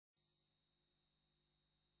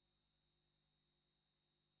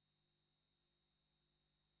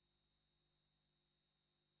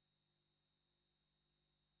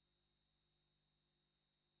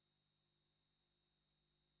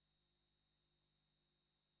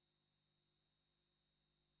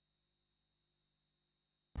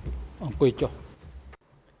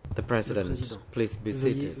The President, please be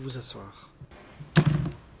Veuillez seated. vous asseoir.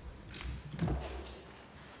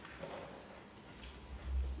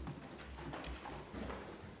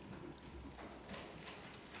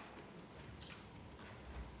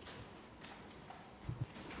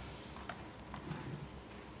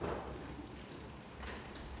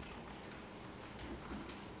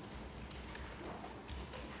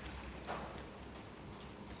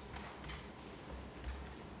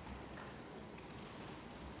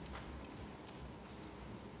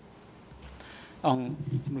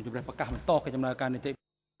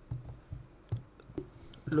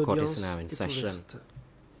 Court is L'audience now in est session. ouverte.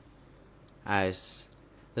 As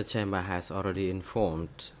the Chamber has already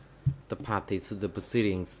informed the parties to the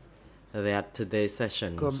proceedings that today's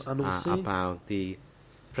sessions Comme annoncé, are about the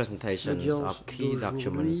presentations of key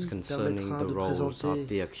documents d'aujourd'hui concerning permettra the de roles of présenter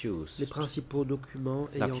the accused, les principaux documents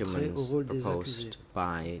ayant trait au documents rôle des accusés. proposed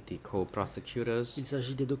by the co-prosecutors, Il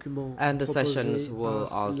s'agit des documents and the sessions proposés will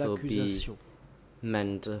par also be l'accusation.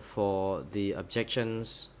 meant for the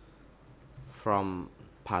objections from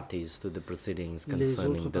parties to the proceedings Les autres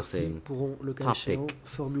concerning the parties same pourront, le cas échéant, topic.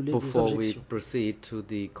 formuler des Before we objections. proceed to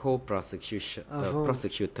the co-prosecutors, Avant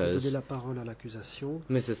de donner la parole à l'accusation,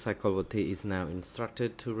 Mrs. Sakalwati is now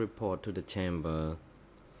instructed to report to the chamber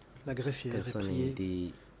la greffière est concerning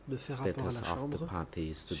priée the de faire rapport à status la of the Chambre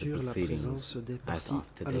parties to the sur la proceedings présence des as parties of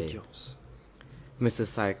à today. l'audience. Mrs.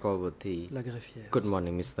 Sakalwati, La greffière. good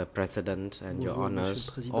morning, Mr. President and Your Bonjour, Monsieur le Honors.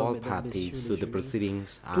 Président, All Mesdames, parties Messieurs to les the juges.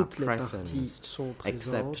 proceedings are Toutes les present, parties sont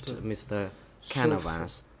except présentes, Mr. sauf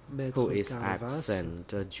Canavas, Maître who is Canavas,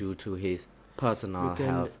 absent due to his personal lequel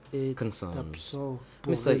health est concerns. absent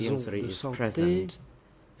pour Mr. raison Imsari de is santé present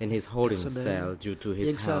in his holding personnelle. cell due to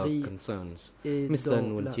his Imsari health concerns. est Mr. dans la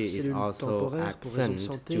Nunchi is cellule also temporaire pour raison de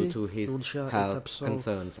absent santé. due to his Nuncha est health absent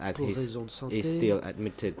concerns as pour he raison de santé. is still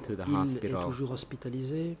admitted to the Il est hospital. toujours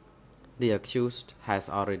hospitalisé. The accused has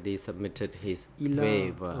already submitted his Il a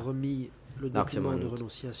waiver remis le document de document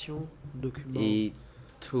renonciation, document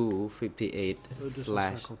E258/2.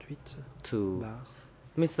 258 barre.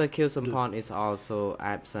 Mr. Kyosampon is also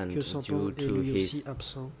absent Que due Sampon est to lui his aussi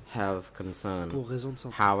absent health concern. pour raison de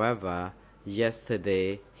santé. However,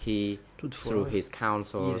 yesterday he, Toutefois, through his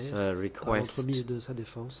counsel's hier, à request, l'entremise de sa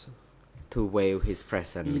défense, to waive his il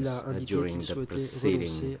presence a indiqué during qu'il the souhaitait proceeding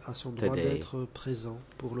renoncer à son droit today. d'être présent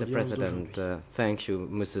pour The l'audience President, d'aujourd'hui. thank you,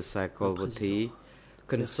 Mrs. Sakalwati. Madame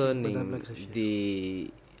Concerning la greffière.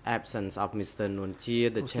 the absence of Mr. Nunchi,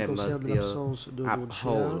 the En ce qui chamber concerne still l'absence de Nunchia,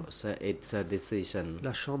 upholds its decision.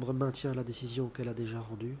 la Chambre maintient la décision qu'elle a déjà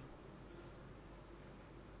rendue.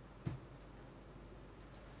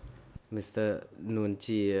 Mr.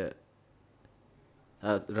 Nunchi,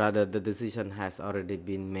 rather, the decision has already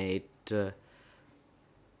been made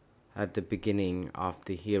at the beginning of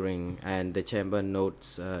the hearing, and the chamber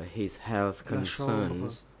notes his health La Chambre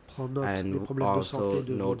concerns prend note des and problèmes de also santé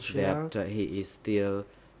de notes Nunchia, that he is still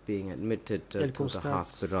being admitted Elle to the constate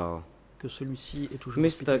hospital. que celui-ci est toujours Mr.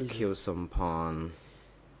 hospitalisé. Kyosampon,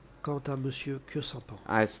 Quant à Monsieur Kyosampon,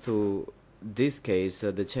 as to this case,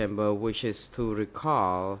 the chamber wishes to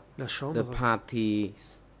recall la the Chambre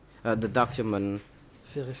parties, the document,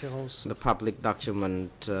 fait référence the public document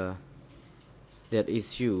that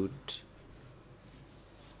issued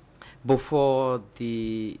before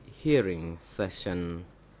the hearing session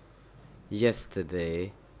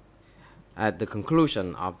yesterday. At the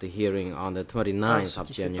conclusion of the hearing on the 29th of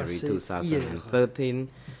qui s'est January passé 2013,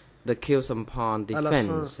 the Kyosampon à la fin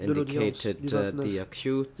defense de l'audience indicated du 29 the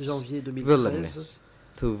accused's janvier 2013, willingness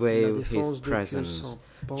to la waive his défense de presence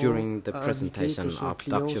Kyosampon during the a indiqué presentation que son of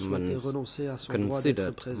client souhaitait documents renoncer à son droit d'être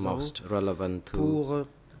considered présent most relevant to pour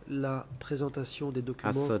la présentation des documents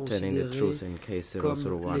ascertaining the truth considérés in case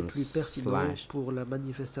comme les plus pertinents 001/. pour la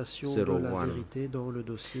manifestation de la 01. vérité dans le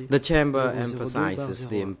dossier. The chamber 002/01. emphasizes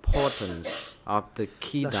the importance of the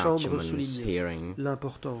key La Chambre documents souligne hearing,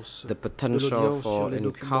 l'importance the de potential l'audience for sur les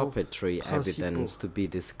documents inculpatory principaux. evidence to be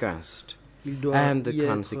discussed, Il doit and the y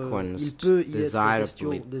être, consequence il peut y être question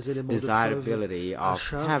desirability, des éléments de preuve desirability à of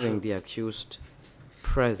charge, having the accused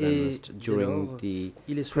present et during dès lors, the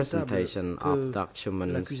il est souhaitable presentation que of documents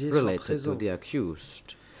l'accusé soit related to présent the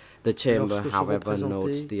accused. The chamber, lorsque seront however, présentés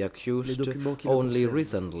notes the les accused documents qui le only concernent.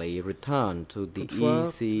 recently returned to the Toutefois,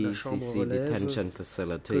 la Chambre ECCC relève detention que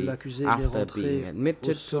facility l'accusé n'est after rentré being au admitted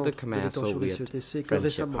to centre the de Commercial détention des Weird CETC que Friendship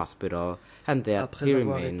récemment, Hospital, and that he après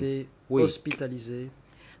avoir remains été weak. hospitalisé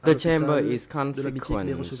à The chamber l'hôpital is de l'amitié consequence,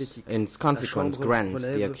 mérosoviétique. in consequence Chambre grants the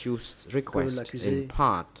relève accused's request l'accusé in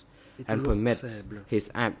part est and toujours permits faible. his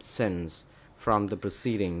absence from the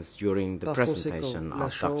proceedings during the Par presentation conséquent, la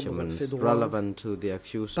of Chambre documents fait droit relevant to the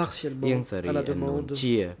accused partiellement Ieng à Sary la and demande Noon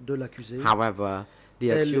Chia. de l'accusé. However, the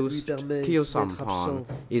Elle lui accused permet Khieu d'être Samphan absent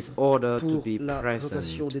is ordered to pour be la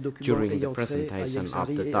présentation present des documents during the ayant trait à presentation Ieng of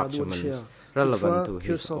Sary the et à Nguyen documents Chia. relevant Toutefois, to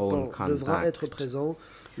Khieu his own Samphan devra être conduct. présent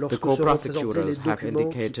The lorsque seront présentés les co-prosecutors have documents qui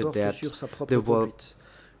indicated portent that sur sa they propre will conduite.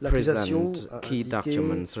 L'accusation present a key indiqué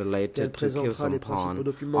documents qu'elle related to Khieu présentera les principaux Samphan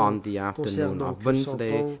documents on the afternoon concernant of Khieu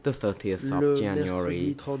Wednesday, Samphan the 30th le of mercredi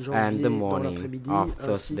January, 30 and janvier the dans morning l'après-midi of ainsi que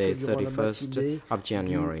Thursday, durant la 31st matinée of du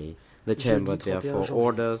January. The chamber jeudi 31 therefore janvier.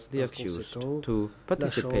 orders the Par accused conséquent, to la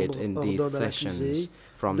participate Chambre in these ordonne à l'accusé sessions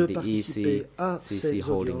from de the participer à ECCC ces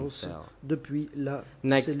holding audiences cell. depuis la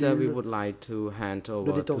Next, we cellule would like to hand de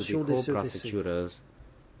over to the détention des CETC. co-prosecutors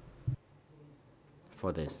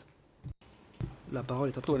for this. La parole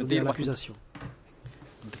est à présent donnée à l'accusation.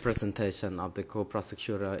 The presentation of the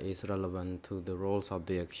co-prosecutor is relevant to the roles of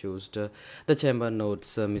the accused. The chamber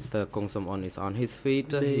notes Mr. Kong Som-on is on his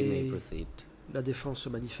feet. He may proceed. La défense se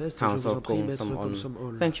manifeste. Je vous Counsel en prie, Kong Maître Kong Som-on.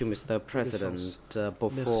 Som-on. Thank you, Mr. President.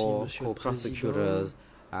 Before Monsieur le co-prosecutors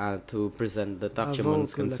to present the Avant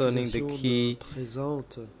documents que concerning the l'accusation key ne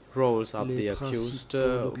présente roles of les the accused,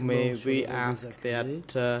 principaux may documents sur we les rôles des ask accusés,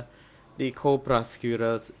 that the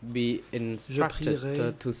co-prosecutors be instructed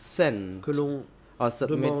prierai to send que l'on or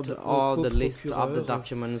submit demande au all the list of the coprocureur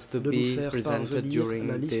documents to de nous be faire presented parvenir during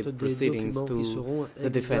la the liste des proceedings documents qui to seront the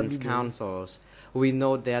defense examinés. counsels. We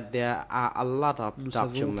know that there are a lot of Nous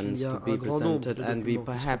savons qu'il documents y a to un be grand nombre presented, de and we documents qui seront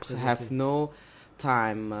perhaps présentés. have no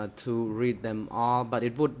time to read them all, but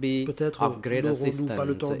it would be Peut-être of great n'aurons-nous pas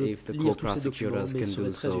le assistance temps de if the lire tous ces documents, co-prosecutors mais il can serait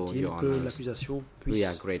do très so, utile Your que Honors. l'accusation We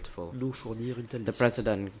are puisse grateful. nous fournir une telle The liste.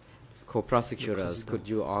 President, co-prosecutors, Président. could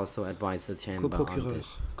you also advise the chamber on Coprocureur,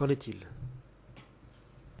 this? qu'en est-il?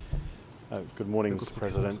 Good morning, Le Mr.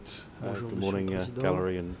 coprocureur. President. Bonjour, Good Monsieur le morning, Président.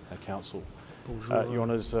 Gallery and Council. Bonjour Your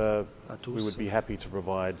Honours, à we tous. would be happy to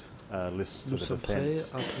provide lists to Nous the sommes prêts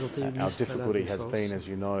defence. à présenter une Our liste à la difficulty has been, défense. as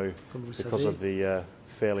you know, Comme vous le because savez, of the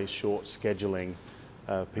fairly short scheduling,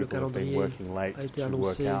 people have been calendrier working late a été to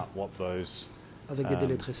work annoncé out what those avec des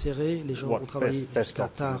délais très serrés, les gens ont what travaillé best jusqu'à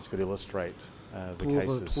tard documents could illustrate the pour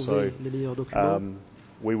cases. So trouver les meilleurs documents.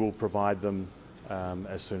 we will provide them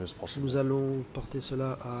as soon as possible. Nous allons porter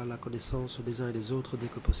cela à la connaissance des uns et des autres dès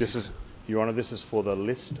que This possible. is, Your Honour, this is for the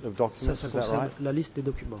list of Ça, documents, ça is that concerne right? la liste des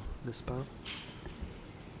documents, n'est-ce pas?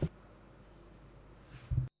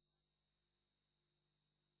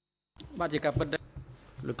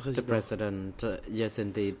 Le The Président. President, yes,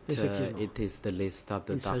 indeed, Effectivement. it is the list of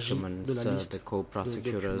the Il s'agit documents de la liste the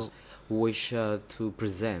co-prosecutors documents wish to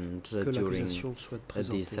present que during l'accusation souhaite these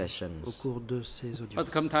présenter au sessions. cours de ces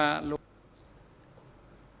audiences.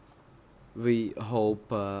 We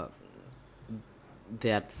hope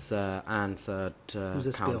that's answered Nous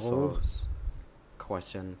espérons counsel's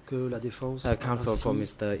question. Que la défense a Counsel for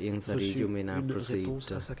ainsi Mr. Ieng Sary, reçu you may now une proceed.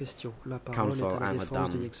 réponse à sa question. La parole est Counsel à la Ang défense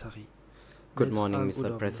Hodam. de Ieng Sary. Good Maître morning, Ang Mr.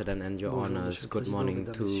 Hodam. President and Your Bonjour, Honors. Monsieur le Good Président, morning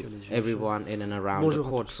Mesdames, to Messieurs les juges. everyone in and around Bonjour the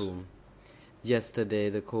à tous. courtroom. Yesterday,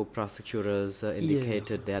 the co-prosecutors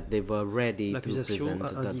indicated that they were ready to L'accusation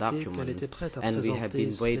present a the indiqué qu'elle documents, était prête à and we have been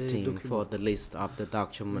présenter ces waiting for documents. the list of the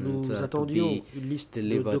documents Nous to attendions be une liste de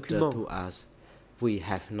delivered documents. to us. We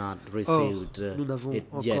have not Or, received nous n'avons it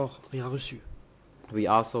encore yet. rien reçu. We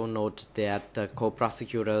also note that the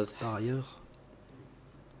co-prosecutors Par ailleurs,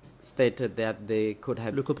 stated that they could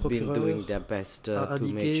have le been coprocureur doing their best a to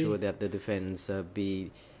make indiqué sure that the defense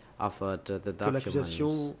be offered the que documents.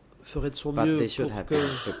 l'accusation ferait de son But mieux they should pour have que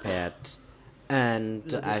been prepared. And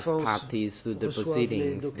la as défense parties to the reçoive les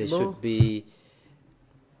proceedings, they documents. should be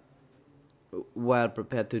well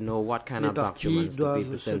prepared to know what kind Les of parties documents to be doivent se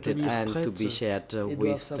presented tenir and to prêtes be shared et doivent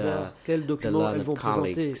with savoir quels the documents elles learned vont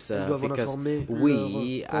présenter. colleagues Elles doivent en because informer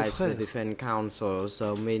we, leurs as the confrères. defense counsels,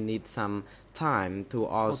 may need some time to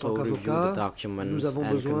also tant review the qu'avocats, documents nous avons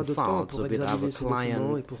and besoin de temps consult pour with our examiner ces documents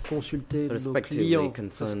client et pour consulter nos respectively clients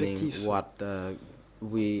concerning respectifs what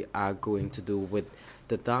we are going to do with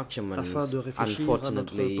the documents. afin de réfléchir à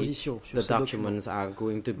notre Unfortunately, position sur the ces documents. documents are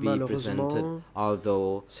going to be Malheureusement, presented,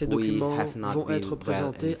 although Ces we documents have not vont been être well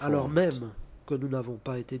présentés alors informed. même que nous n'avons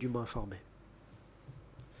pas été dûment informés.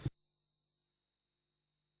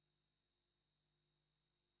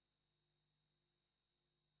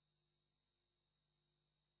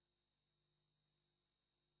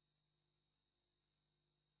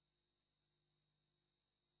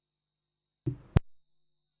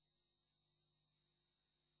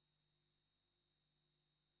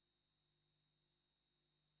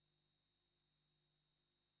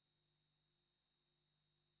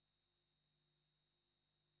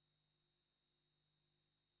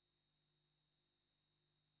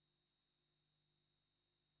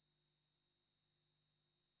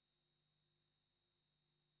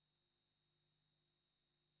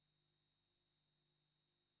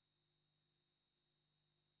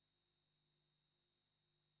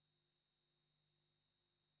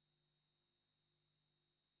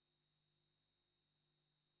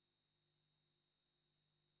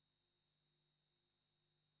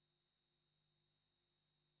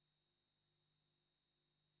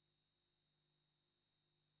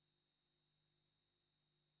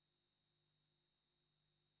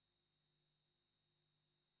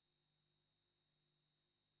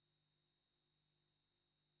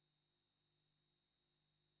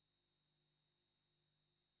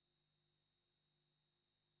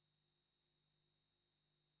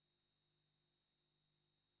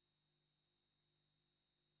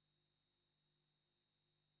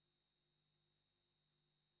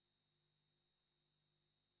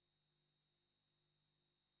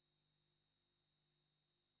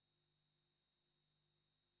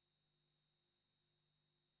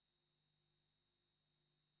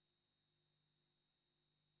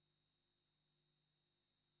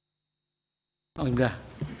 The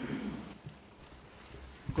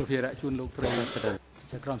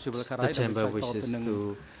chamber wishes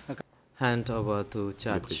to hand over to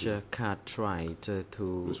Judge Cartwright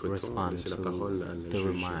to respond to the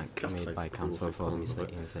remark made by counsel for Mr.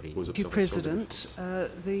 Ingsari. Thank you, President.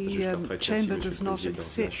 The Chamber does not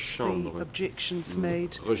accept the objections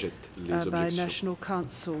made by National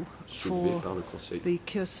Council for the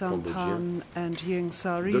Kyo Sampan and Ieng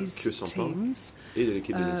Sari's teams.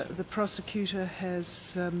 The prosecutor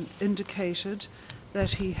has indicated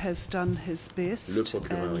that he has done his best,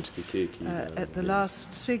 and at the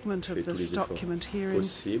last segment of this document hearing,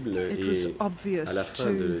 it was obvious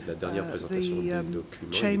to the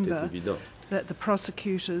Chamber that the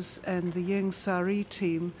prosecutors and the Ieng Sari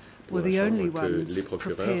team were the only ones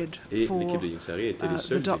prepared for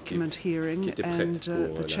the document hearing, and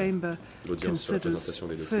the Chamber considers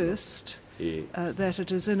first that it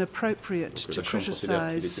is inappropriate to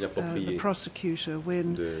criticise the prosecutor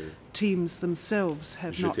when teams themselves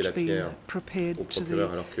have not been prepared to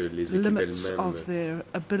the limits of their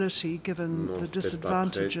ability given the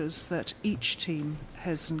disadvantages that each team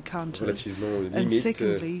has encountered. And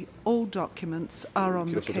secondly, all documents are on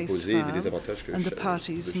the case file, and the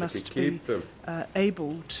parties must be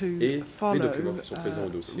able to follow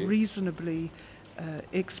reasonably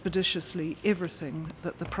expeditiously everything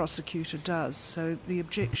that the prosecutor does, so the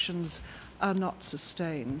objections are not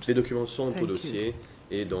sustained. Les documents sont au dossier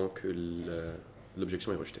et donc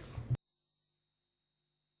l'objection est rejetée.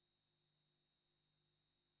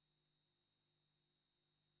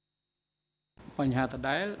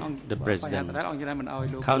 The President.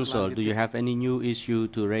 Counsel, do you have any new issue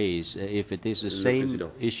to raise? If it is the same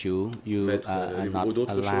issue, you are not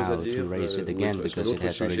allowed to raise it again because it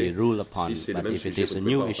has already ruled upon. But if it is a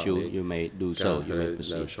new issue, you may do so. You may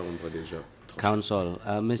proceed. Counsel,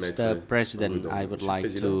 Mr. President, I would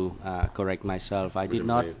like to correct myself. I did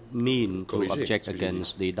not mean to object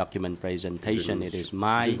against the document presentation. It is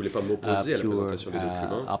my pure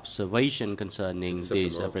observation concerning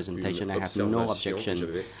this presentation. I have no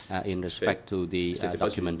objection in respect to the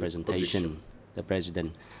document presentation. The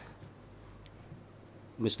President.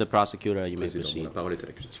 Mr. Prosecutor, you may proceed.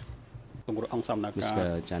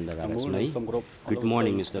 Mr. Chandaravasmay. Good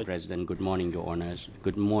morning, Mr. President. Good morning, Your Honors.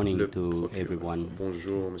 Good morning to everyone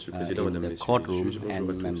in the courtroom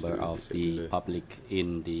and member of the public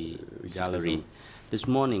in the gallery. This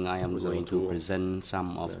morning, I am going to present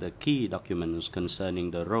some of the key documents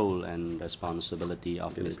concerning the role and responsibility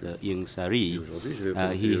of Mr. Ieng Sari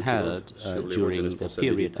he held during the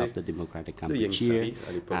period of the Democratic Kampuchea,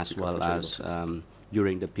 as well as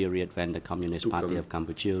during the period when the Communist Party of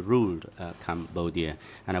Cambodia ruled Cambodia.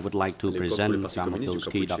 And I would like to present some of those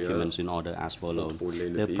key documents in order as follows.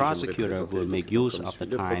 The prosecutor will make use of the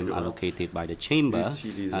time allocated by the Chamber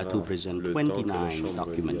to present 29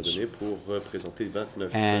 documents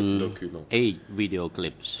and 8 video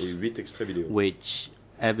clips which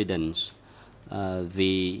evidence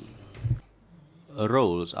the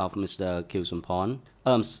roles of Mr. Kyo Sampan,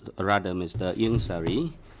 rather Mr. Ieng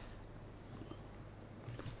Sari,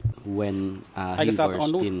 when he was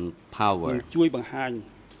in power.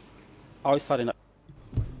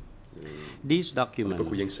 These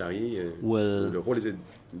documents will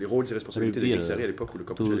reveal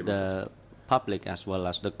to the public as well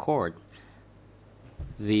as the court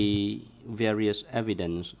the various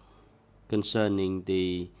evidence concerning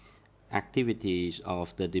the activities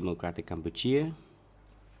of the Democratic Kampuchea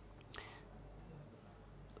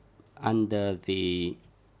under the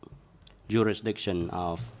jurisdiction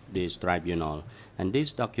of this tribunal, and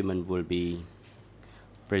this document will be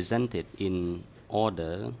presented in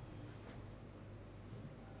order,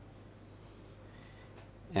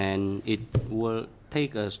 and it will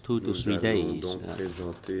take us 2 to 3 days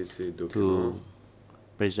to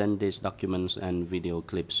present these documents and video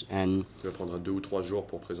clips. And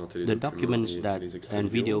the documents and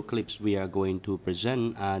video clips we are going to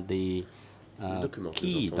present are the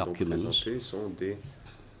key documents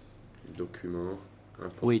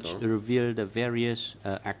which reveal the various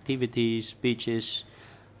activities, speeches,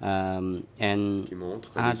 and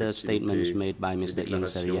other statements made by Mr. Ieng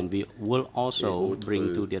Sari. And we will also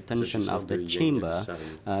bring to the attention of the Chamber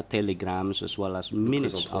telegrams as well as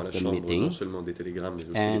minutes of the meeting.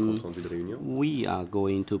 And we are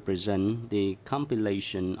going to present the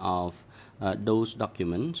compilation of those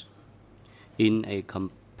documents in a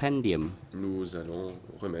compendium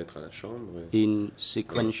in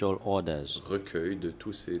sequential orders.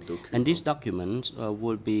 And these documents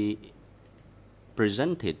will be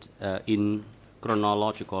presented in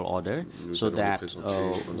chronological order so that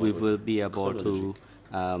we will be able to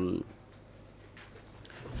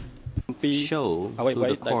show to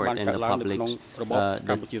the court and the public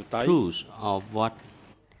the truth of what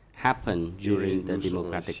happened during the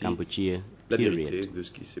Democratic Kampuchea period.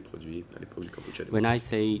 When I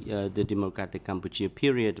say the Democratic Kampuchea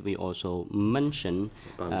period, we also mention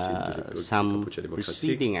some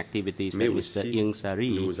preceding activities that Mr. Ieng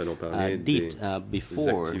Sary did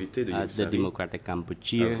before the Democratic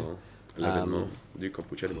Kampuchea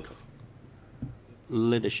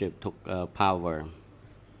leadership took power.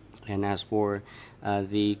 And as for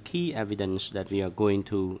the key evidence that we are going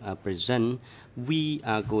to present, we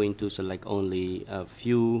are going to select only a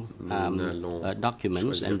few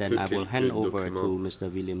documents, and then I will hand over to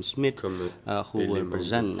Mr. William Smith, who will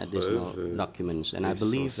present additional documents. And I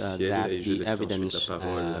believe that the evidence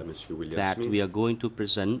that we are going to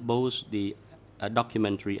present, both the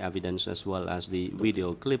documentary evidence as well as the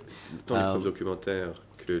video clip,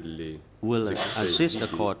 will assist the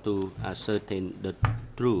court to ascertain the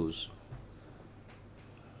truth.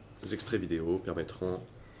 Les extraits vidéo permettront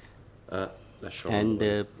à la Chambre And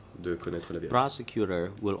the de connaître la vérité.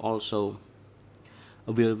 Prosecutor will also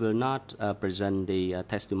will not present the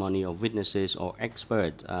testimony of witnesses or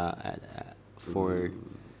experts for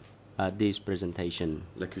this presentation.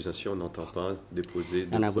 L'accusation n'entend pas déposer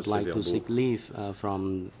de And I would like to procès-verbaux seek leave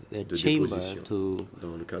from the de chamber déposition to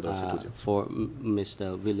dans le cadre de cette audience. for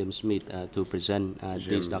Mr. William Smith to present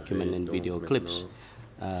these documents and video clips.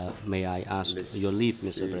 May I ask your leave,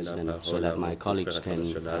 Mr. President, so that my colleagues can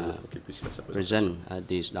present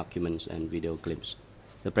these documents and video clips.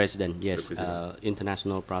 The President, yes,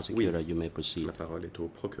 International Prosecutor, you may proceed. La parole est au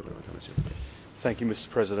procureur international. Thank you, Mr.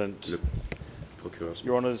 President. Le procureur.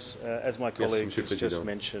 Your Honours, as my colleague has just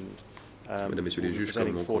mentioned, Mesdames, Messieurs les juges,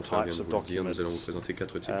 comme mon confrère vient de vous le dire, nous allons vous présenter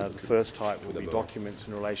 4 types de the documents. first type will be documents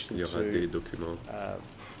in relation Il y aura des to documents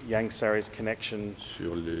Ieng Sary's connection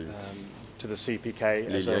sur to the CPK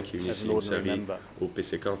les as liens qui unissent an Ieng ordinary Sary member. au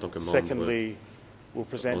PCK en tant que membre. Secondly, we'll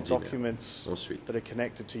present ordinaire. documents Ensuite, that are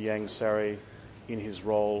connected to Ieng Sary in his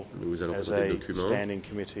role nous allons as présenter a des documents standing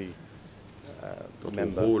committee quant au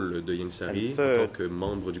member. rôle de Ieng Sary And en third, tant que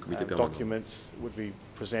membre du comité permanent. documents would be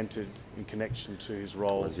presented in connection to his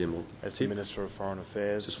role Troisième as the type, Minister of Foreign ce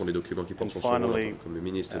Affairs. sont les documents qui portent And son rôle finally, comme le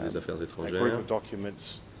ministre des Affaires A group étrangères. of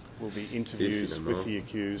documents will be interviews finalement, with the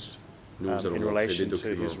accused nous allons in montrer relation des to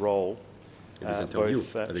his documents role, et des interviews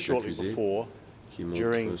both avec shortly l'accusé before, qui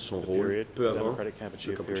during montrent son the rôle period, peu the avant Democratic le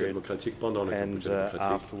Kampuchea Kampuchea period, démocratique, pendant le and Kampuchea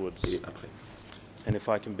démocratique afterwards. et après. And if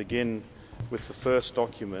I can begin with the first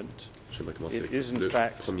document, J'aimerais commencer it avec is in le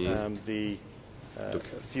fact premier. the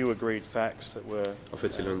few agreed facts that were En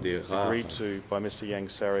fait, c'est l'un des rares agreed to by Mr. Ieng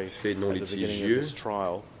Sary faits non at the beginning of litigieux this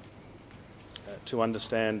trial to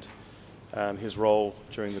understand his role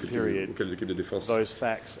during the period. auquel l'équipe de défense Those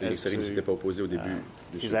facts Ieng as Sary ne s'était to pas opposé au début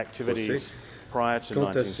de his ce procès. activities prior to Quant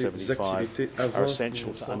à ses 1975 activités are avant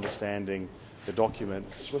essential to understanding the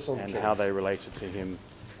documents and how they related to him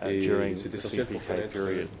Et during c'est the essentiel pour CPK connaître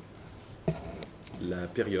period. la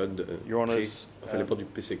période Your Honours, enfin l'époque du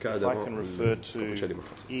PCK If I d'avant can le refer to Kampuchea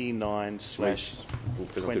démocratique. E9/21.3, Vous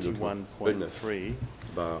présentez le document E9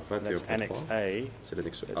 bar that's Annex 21.3, A, c'est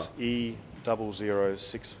l'annexe A. that's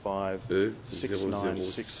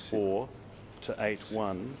E00656964 to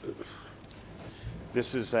 81.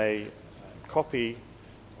 This is a copy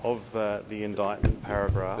of the indictment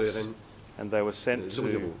paragraphs, ERN and they were sent to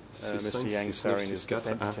 00 Mr. Ieng Sary and his 65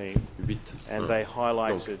 defence 64 team, 8 and they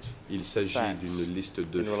highlighted il s'agit facts d'une liste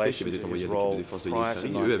de in faits qui relation avait été to envoyée his à l'équipe de role défense de Ieng prior to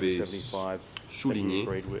Sary. Eux avaient 1975 that he souligné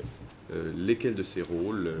agreed with. lesquels de ces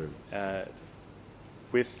rôles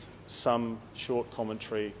With some short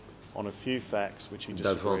commentary on a few facts which he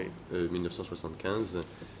d'avant disagreed. 1975,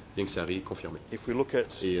 Ieng Sary confirmé. If we look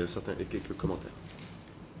at Et quelques commentaires.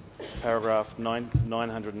 paragraph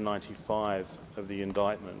 995 of the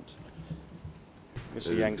indictment,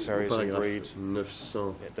 Mr. Ieng Sary has agreed Paragraphe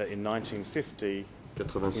 985 that in 1950, de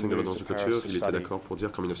l'ordonnance de clôture, il était d'accord pour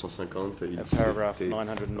dire qu'en 1950, il paragraph s'était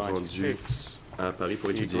rendu 996, à Paris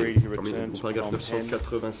pour he étudier. agreed he Au returned to paragraphe Phnom Penh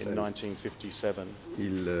 996, in 1957.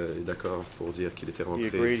 il est d'accord pour dire qu'il était He rentré,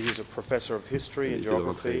 agreed he was a professor of history il and était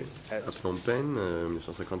geography rentré à at Phnom Penh en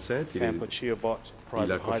 1957. Kampuchea Bot Il a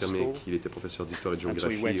Private High confirmé School qu'il était professeur d'histoire et de until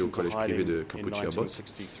he went géographie au into collège privé de hiding in Kampuchea Bot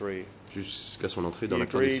 1963. jusqu'à son entrée dans He la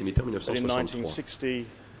clandestinité en agreed that in 1963. 1960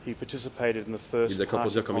 he participated in the Il first est d'accord pour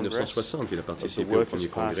party dire qu'en congress, 1960, il a participé au Workers' premier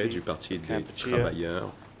congrès Party du Parti of des Kampuchea,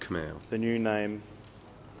 travailleurs Khmer, the new name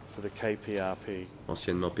for the KPRP.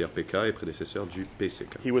 anciennement PRPK et prédécesseur du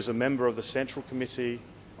PCK. He was a member of the Central Committee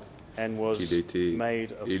and was Il a été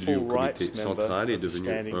made a élu au full rights comité member central et est of the devenu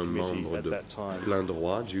Standing un Committee membre at de that time. plein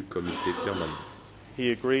droit du comité permanent.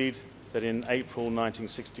 He agreed that in April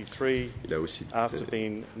 1963, Il a aussi after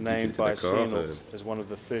being named by Sihanouk as one of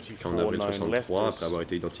the 34 known leftists, après avoir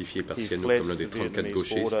été identifié par he Sihanouk fled comme l'un to des the 34 Vietnamese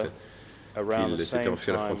gauchistes, border around the qu'il s'était same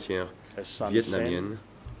enfui à la time frontière as Son vietnamienne Sen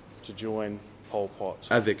to join Pol Pot.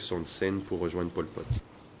 avec Son Sen pour rejoindre Pol Pot.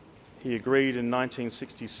 He agreed in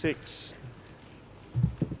 1966.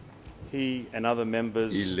 He and other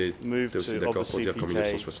members Il moved était aussi to d'accord pour dire qu'en CPK,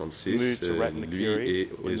 1966, moved to lui Ratanakiri et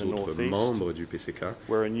in les the autres northeast, membres du PCK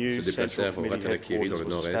where a new se déplacèrent au central committee Ratanakiri dans le headquarters was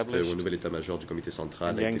nord-est, où un established. nouvel état-major du comité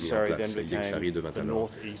central a Yang été mis en Sari place. then Yang Sari devint became the alors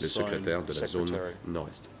Northeast le secrétaire de la zone Secretary.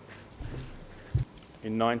 nord-est.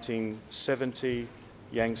 In 1970,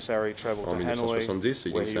 Yang Sari traveled En to Hanoi,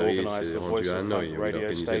 1970, where Yang he Sari organized s'est the rendu Voice à of Hanoï, Funk où il a radio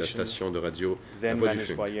organisé la station, station de radio La then Voix du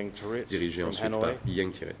managed Funk, by Yang Tiret dirigée from ensuite Hanoi. par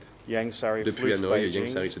Yang Tiret. Yang Sari Depuis flew to Hanoï, Beijing Yang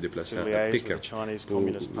Sari se déplaça to à liaise with Pékin, the Chinese où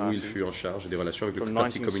Communist il Party. fut en charge des relations avec le From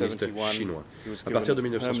Parti communiste 1971, chinois. he was À partir de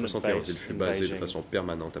given a permanent 1971, il base fut in basé de Beijing. façon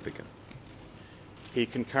permanente à Pékin. He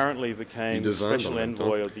concurrently Il became devint, special dans le même temps,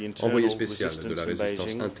 envoy of the internal envoyé spécial de la resistance in résistance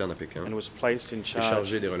Beijing interne à Pékin and was placed in et charge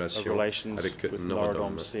chargé des of relations relations avec with Norodom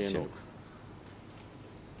Norodom Sihanouk. Sihanouk.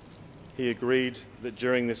 He agreed that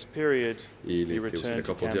during this period, Il he était aussi returned to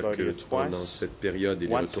d'accord pour dire que Cambodia pendant twice, cette période,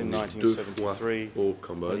 il est once in retourné deux fois 1973, au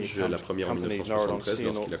Cambodge, when he la première en accompanied 1973 Norodom lorsqu'il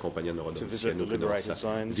Sihanouk accompagna Norodom to visit the Sihanouk dans liberated sa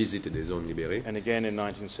zones, visite des zones libérées, and again in et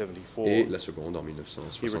 1974. la seconde en He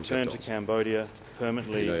returned to 1974. Cambodia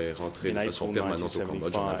permanently Il est rentré in de façon April permanente au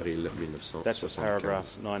Cambodge en 1975. avril That's the 1975. paragraph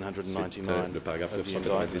C'est 999 le paragraphe of the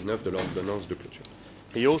indictment. 999 de l'ordonnance de clôture.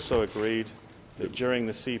 He also agreed that during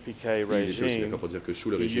the CPK Il était aussi regime, d'accord pour dire que sous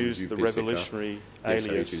le he régime used du the PCK, revolutionary Yang Sari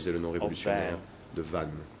alias utilisait le nom of révolutionnaire Van. de Van.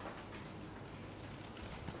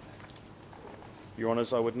 Your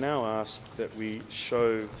Honours, I would now ask that we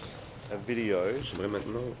show a video. J'aimerais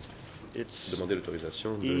maintenant It's demander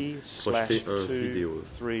l'autorisation de projeter un vidéo.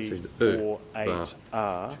 C'est de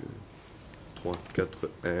E/348R.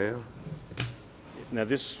 34R. Now,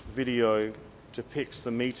 this video depicts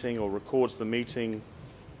the meeting or records the meeting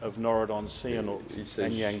of Norodom Sihanouk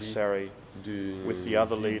and Yang Sari with the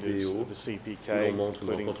other leaders of the CPK, On montre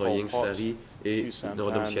including entre Pol Yang Pot, Sari et Khieu Samphan,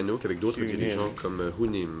 Norodom Sihanouk avec d'autres Hu Nim, dirigeants comme Hu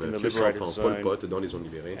Nim, in the Khieu liberated Samphan, Pol zone, Pot dans les zones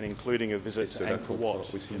libérées, and including a visit Et to cela Angkor comprend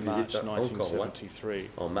Wat aussi in une March visite à Angkor Wat 1973.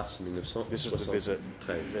 en mars This is the visit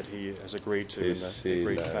 1973. that he has agreed to Et in the c'est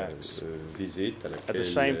agreed la facts. visite à At laquelle the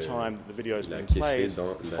same time, the video has il a been acquiescé played,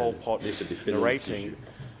 dans Pol la Pot liste des faits non narrating litigieux.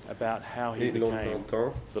 about how he Et l'on became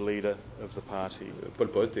entend the leader of the party. Pol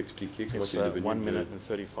Pot expliquer comment It's il est devenu 1 le minute and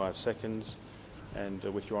 35 seconds, and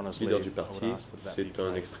with your honour's leader leave, du I would parti. ask that that be C'est un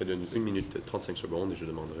played. extrait de 1 minute 35 secondes et je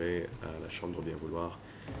demanderai à la Chambre de bien vouloir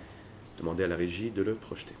demander à la régie de le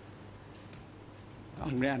projeter.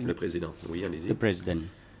 Le président, oui, allez-y. The President,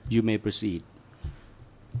 you may proceed.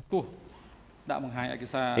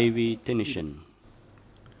 AV technician,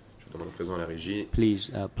 Je demande au président à la régie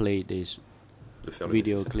please play this de faire le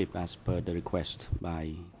video nécessaire. clip as per the request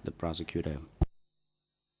by the prosecutor.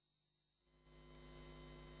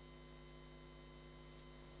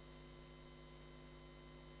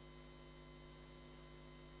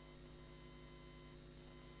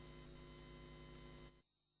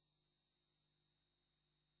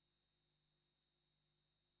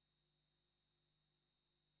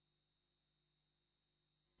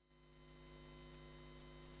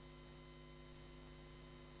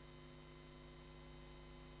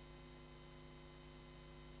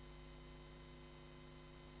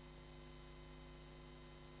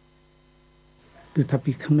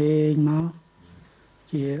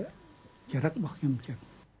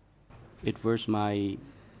 It was my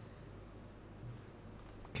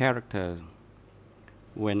character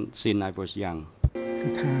since I was young.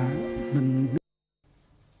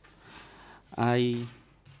 I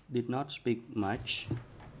did not speak much.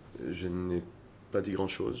 Je n'ai pas dit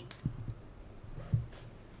grand-chose.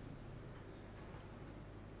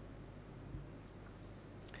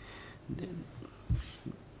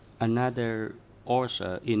 Another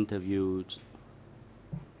author interviewed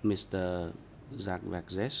Mr. Jacques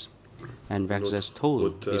Vergès, and Vergès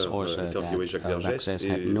told his author that Vergès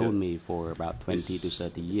had known me for about 20 to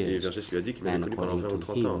 30 Et years, Vergès lui a dit qu'il m'avait and connu pendant 20 ou according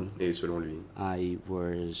 30 to ans. him, Et selon lui, I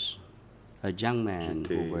was a young man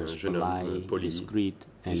J'étais who un was jeune homme polite, poli, discreet,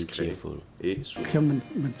 and discret cheerful. et souriant.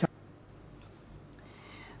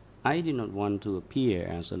 I did not want to appear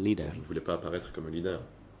as a leader. Je ne voulais pas apparaître comme un leader.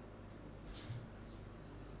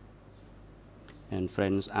 And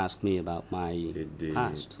friends asked me about my Et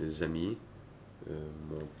past. des amis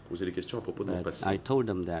m'ont posé des questions à propos de mon But passé. I told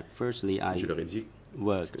them that firstly Je I leur ai dit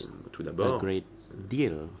worked que tout a d'abord, great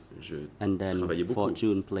deal, je and then travaillais beaucoup.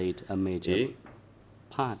 fortune played a major Et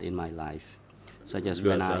part in my life. such as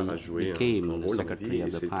when I became the secretary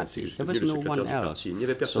of the party. There was no one else.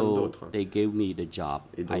 So they gave me the job.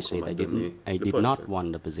 I said I did not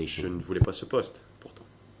want the position. Je ne voulais pas ce poste, pourtant.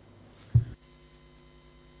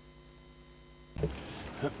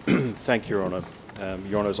 Thank you, Your Honour.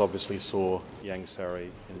 Your Honours obviously saw Yang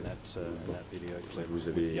Sari in that video clip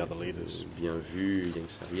with the other leaders. Bien vu Yang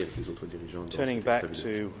Sari avec les autres dirigeants. Turning back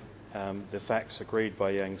to the facts agreed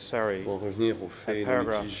by Yang Sari, at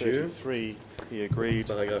paragraph 33, he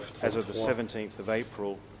agreed, as of the 17th of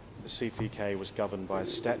April, the CPK was governed by a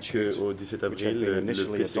statute au 17 avril, le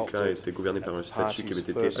PCK était gouverné par un statut qui avait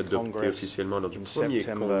été adopté officiellement lors du premier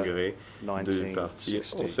congrès du parti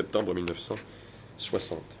en septembre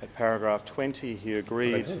 1960. At paragraph 20, he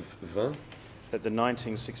agreed that the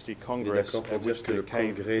 1960 Congress, at which the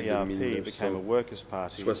KPRP became a workers'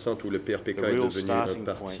 party, was the real starting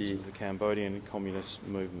point of the Cambodian communist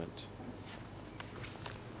movement.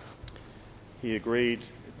 He agreed,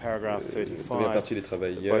 in paragraph 35, that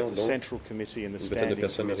both the Central Committee and the Standing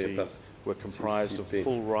Committee were comprised of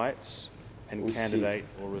full rights and candidate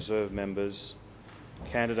or reserve members.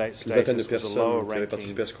 Candidate status was a lower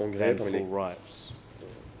ranking than full rights.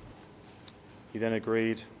 He then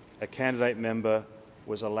agreed a candidate member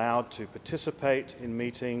was allowed to participate in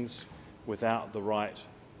meetings without the right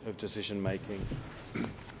of decision-making.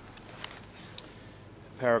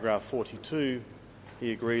 Paragraph 42,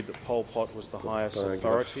 he agreed that Pol Pot was the highest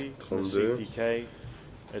authority in the CPK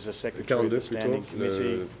as a secretary of the Standing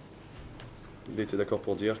Committee. Il était d'accord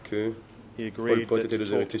pour dire que he agreed Pol Pot était that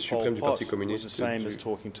l'autorité suprême du Parti was communiste the same as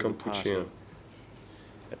talking to the party.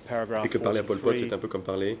 Et que parler à Pol Pot, c'est un peu comme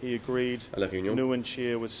parler à la Réunion. Nguyen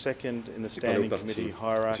Chia was second in the Standing Committee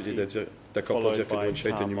hierarchy, j'étais d'accord pour dire que Nguyen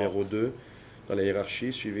Chia était numéro 2 dans la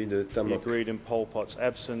hiérarchie, suivi de Tam Mok. He agreed in Pol Pot's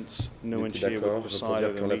absence, Nguyen Chia would preside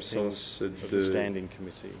over the meetings of the Standing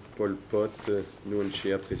Committee. Pol Pot, Nguyen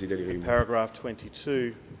Chia présidait les réunions. Paragraph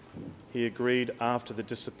 22, he agreed after the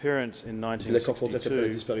disappearance in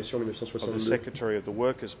 1962 of the Secretary of the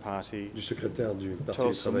Workers' Party, du secrétaire du Parti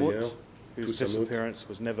des Travailleurs, whose disappearance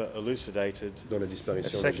was never elucidated. A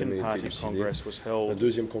second party congress was held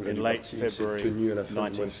in late February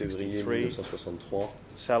 1963.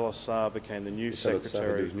 Salazar became the new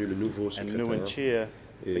secretary, and Nguyen Chia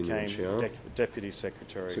became deputy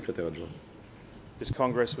secretary. This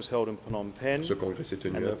congress was held in Phnom Penh,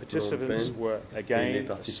 and the participants were again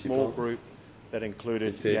a small group that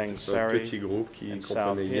included Yang Sari and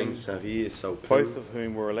Sao Ping, both of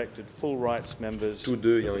whom were elected full rights members of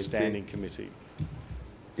the Standing Committee.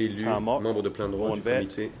 Membres de plein droit du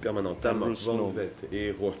comité permanent Tam Mok, Von Vet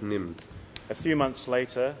et Roh Nim. A few months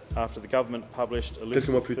later, after the government published a list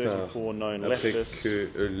of 34 known leftists,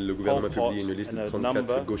 Pol Pot and a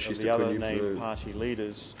number of the other named party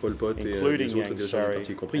leaders, including Yang Sari and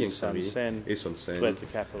Son Sen, fled the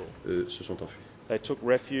capital. They took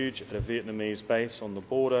refuge at a Vietnamese base on the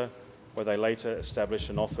border, where they later established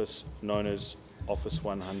an office known as Office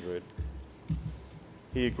 100.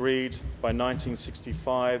 He agreed by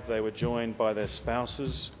 1965 they were joined by their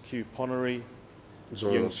spouses, Q Ponnery,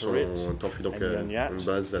 Yung Tarit, and Yung Yat.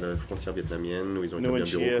 Nguyen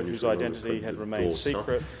Chia, whose identity had remained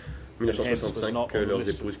secret, En 1965, leurs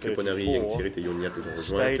épouses Kuponari, Yang Tirit et Yon Yat les ont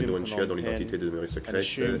rejoints, que Nguyen Chia, dont l'identité demeurait secrète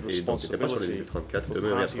et donc n'était pas sur la liste des 34,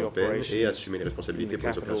 demeurait à Phnom Penh et assumait les responsabilités pour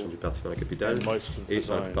les opérations du parti dans la capitale et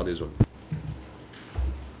dans la plupart des zones.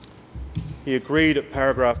 He agreed at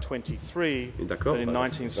paragraph 23 that in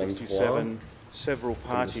 1967 several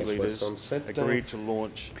party leaders agreed to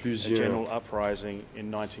launch a general uprising in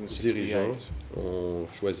 1968. Ont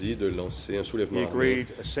choisi de lancer un soulèvement armé. He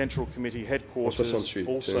agreed a central committee headquarters, en 68,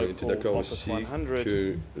 also était d'accord aussi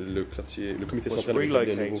que le comité central avait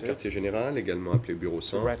établi un nouveau quartier général, également appelé Bureau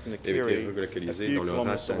 100, avait été relocalisé dans le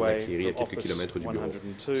Ratanakhiri à quelques kilomètres du bureau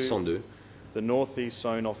 102. The Northeast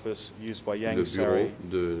Zone office used by Yang Sari,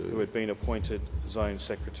 who had been appointed zone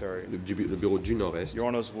secretary. Le bureau du Nord-Est,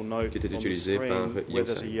 qui était utilisé par Yang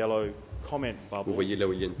Sari. Vous voyez là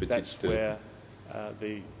où il y a une petite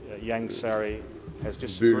Yang Sari has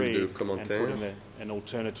bulle de commentaires. An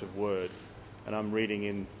alternative word, and I'm reading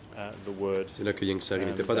in the word. C'est là que Yang Sari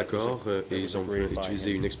n'était pas d'accord et ils ont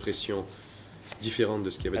utilisé une expression différente de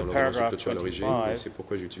ce qu'il y avait dans l'ordonnance de clôture à l'origine, et c'est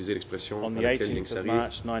pourquoi j'ai utilisé l'expression à laquelle Yang Sari a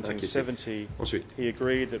acquiescé. Ensuite, il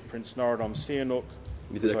était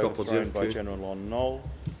d'accord pour dire que le prince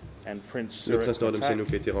Norodom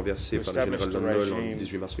Sihanouk a été renversé par le général Lon Nol en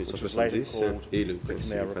 18 mars 1970 et le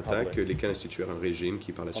prince Pratak, lesquels instituèrent un régime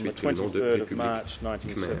qui par la suite prit le nom de République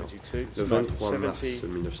Khmer. Le 23 mars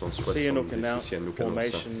 1970, Sihanouk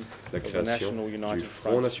annonça la création du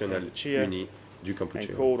Front National Uni du Cambodge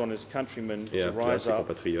and called on his countrymen et to appela rise ses up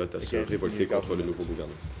compatriotes à se against the révolter new contre le government. nouveau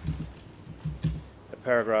gouvernement. At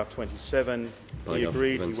paragraph 27, he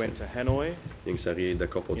agreed he went to Hanoi Ieng Sary est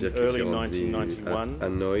d'accord pour dire in qu'il s'est early rendu 1991 à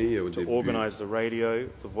Hanoï au to début organize the radio,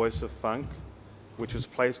 The Voice of Funk, which was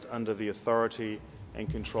placed under the authority and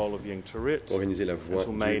control of Ieng Thirith organiser la voix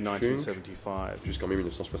until May du funk 1975. jusqu'en mai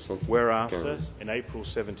 1975. Whereafter, in April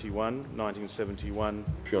 1971,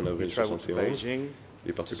 Puis en he avril traveled to 71, Beijing il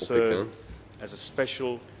est parti to pour Pékin serve as a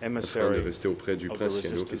special afin de emissary rester auprès du of the prince Sihanouk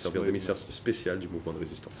et resistance servir d'émissaire movement. spécial du mouvement de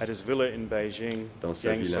résistance. At his villa in Beijing, Dans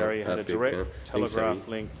sa Ieng villa Sary à had a Pékin, direct Ieng Sary telegraph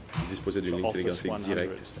link disposait d'une to ligne Office télégraphique 100.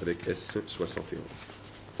 directe avec S71.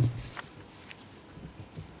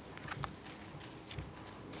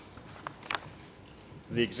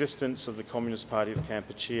 The existence of the Communist Party of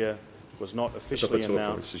Kampuchea was not Il officially il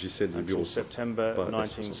announced s'agissait du until bureau September pas S71.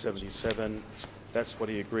 1977. That's what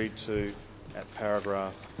he agreed to at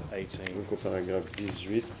paragraph 18. Donc au paragraphe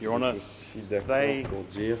 18, Your Honor, je suis d'accord they pour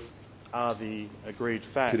dire are the agreed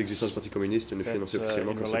que l'existence du facts Parti communiste ne fut annoncée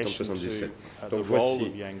officiellement in qu'en septembre relation 1977. to Donc the role voici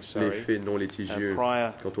of Ieng les Sary faits non litigieux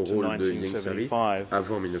prior quant au to rôle de Ieng Sary 1975,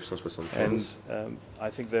 avant and 1975. I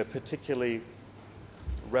think they're particularly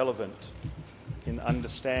relevant in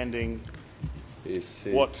understanding Et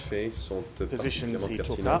ces what faits sont positions particulièrement he took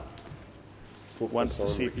pertinents up pour once the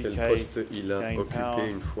comprendre quel CPK poste il a gained occupé power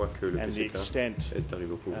une fois que le and the PCK extent est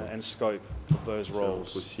arrivé au pouvoir. and scope of those Cela montre roles.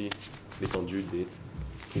 aussi l'étendue des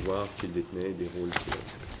pouvoirs qu'il détenait et des rôles qu'il a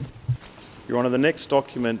occupés. Your Honour, the next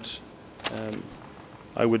document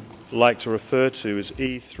I would like to refer to is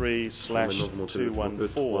Maintenant, vous montrez le E3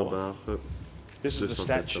 E3/214. barre This is the 214.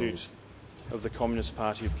 statute of the Communist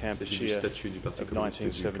Party of Il s'agit du Kampuchea statut du Parti of communiste du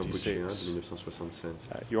Cambodgien de 1976. 1976.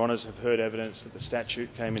 Your Honours have heard evidence that the statute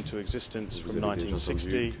came into existence Vous from avez déjà entendu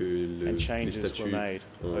 1960 que and les changes were statuts made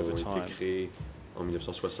over ont été time. créés en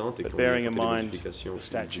 1960 et But qu'on a bearing in apporté des mind modifications au the fil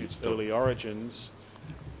du statute's temps. early origins,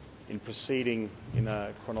 in proceeding in a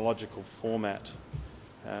chronological format,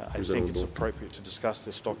 I Nous think allons it's donc- appropriate to discuss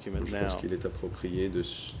this document Je now. pense qu'il est approprié de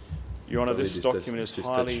Your Honour, parler this des document is ces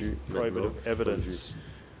highly statuts probative maintenant, evidence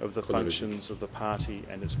of the chronologique. functions of the party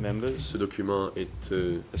and its members. Ce document est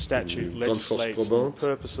The statute une grande force legislates on the probante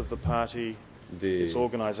purpose of the party, its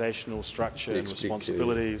organizational structure il and explique les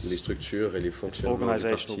responsibilities, structures et les its fonctionnements du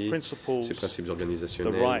organizational parti, principles, ses principes the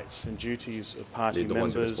organisationnels, rights and duties of party les droits et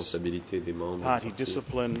members, responsabilités des membres party du parti,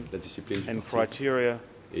 discipline la discipline du and parti, criteria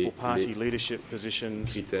et for party les leadership positions,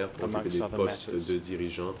 critères pour occuper amongst des other postes matters. de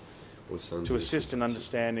dirigeants au sein To de assist ce in parti.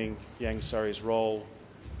 understanding Ieng Sary's role,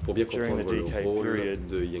 Pour bien during the comprendre le DK rôle period,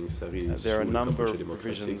 de Ieng Sary sous there are a le number Cambodge of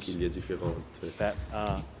démocratique, provisions il y a différentes that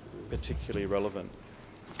are particularly relevant.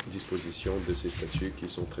 dispositions de ces statuts qui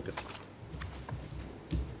sont très pertinentes.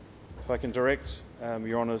 If I can direct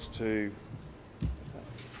Your Honours to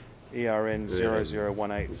ERN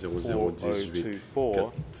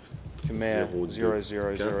 00184024, Khmer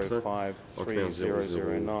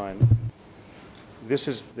 00053009. This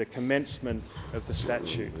is the commencement of the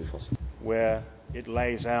statute, where it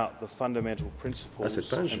lays out the fundamental principles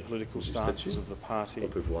and political stances of the party On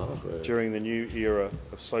peut voir during the new era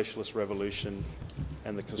of socialist revolution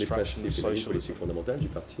and the les construction of principes et la ligne politique socialism. fondamentale du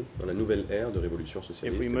parti dans la nouvelle ère de révolution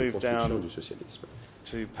socialiste we et de move construction down du socialisme.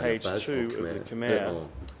 To À la page page 2 en of the Khmer, Khmer,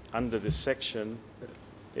 under this section,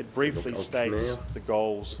 it briefly Donc, en states Khmer, the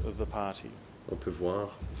goals of the party. on peut voir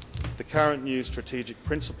The current new strategic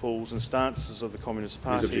principles and stances of the Communist les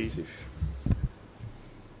Party, objectifs.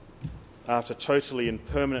 after totally and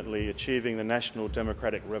permanently achieving the national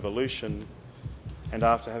democratic revolution, and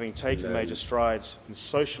after having taken La major strides in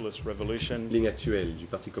socialist revolution, ligne actuelle du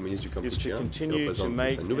Parti communiste du is to Cambodgien qui continue to représente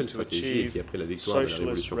make sa nouvelle and to stratégie et achieve qui, après la victoire de la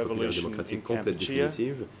socialist révolution populaire revolution in démocratique complète Kampuchea,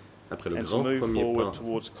 définitive, après le and to grand move premier forward pas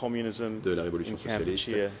towards communism de la révolution in socialiste,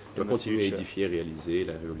 Kampuchea doit in the continuer à future. édifier et réaliser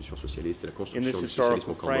la révolution socialiste et la In construction this du historical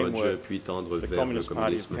socialisme au Cambodge, framework, puis tendre the vers le Communist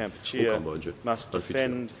Party of communisme au Kampuchea Cambodge must dans le futur.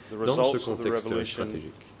 defend the Dans ce results of the contexte revolution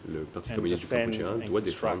stratégique, le Parti and communiste du defend Cambodgien and doit construct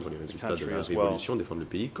défendre les the résultats de country la as well. révolution, défendre le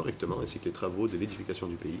pays correctement, ainsi que les travaux de l'édification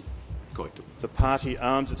du pays correctement. The party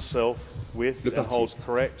arms itself with Le and parti. holds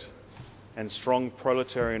correct and strong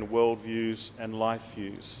proletarian worldviews and life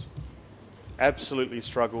views, absolutely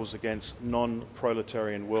struggles against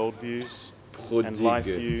non-proletarian worldviews and life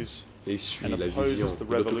Prodigue views, et suit and la opposes vision the de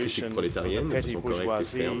l'autocritique revolution of prolétarienne the de petty façon correcte et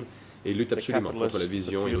bourgeoisie, ferme, et lutte the absolument contre la capitalists,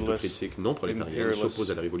 vision the et feudalists, l'autocritique non prolétarienne, imperialists,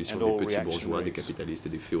 s'oppose à la révolution and all des petits bourgeois, des reactionaries. capitalistes,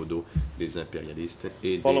 des féodaux, des impérialistes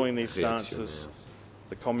et Following des these stances, réactionnaires.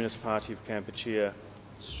 the Communist Party of Kampuchea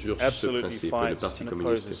Sur ce absolutely principe, le fights Parti and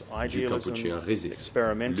communiste opposes du Cambodgien idealism, résiste, lutte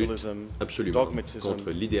experimentalism, absolument dogmatism, contre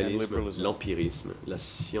and l'idéalisme, liberalism. l'empirisme, la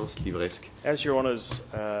science livresque. As Your Honours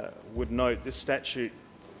would note, this statute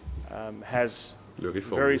has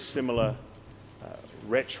very similar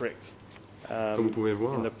rhetoric Comme vous pouvez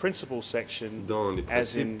voir, in the principal section, dans les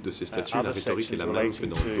principes de ces statuts, la rhétorique est la même que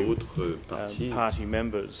dans d'autres party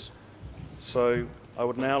members. So I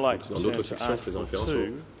would now like to dans d'autres sections faisant référence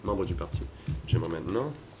aux membres du parti. J'aimerais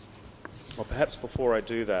maintenant, or perhaps before I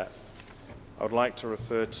do that, I would like to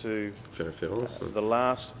refer to the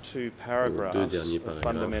last two paragraphs of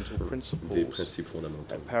fundamental principles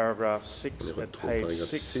at paragraph 6, at page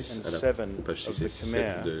 6 and 7 of the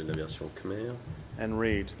Khmer, and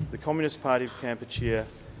read, the Communist Party of Kampuchea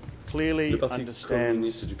clearly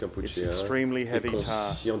understands its extremely heavy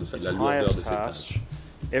task, its highest task.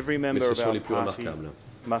 Every member of our party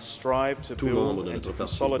must strive to build and to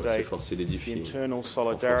consolidate the internal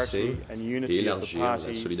solidarity and unity of the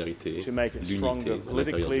party to make it stronger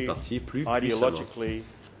politically, ideologically,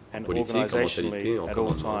 and organizationally at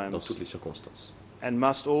all times, and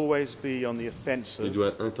must always be on the offensive,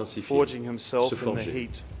 forging himself in the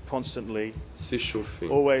heat constantly,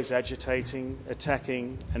 always agitating,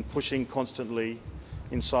 attacking, and pushing constantly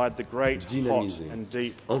inside the great, hot and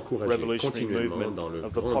deep revolutionary movement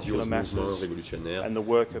of the popular masses and the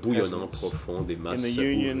worker peasants, in the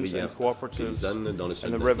unions and cooperatives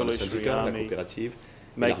and the revolutionary army,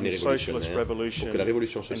 making socialist revolution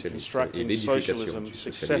and constructing socialism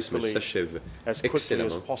successfully as quickly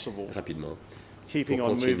as possible, keeping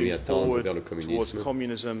on moving forward towards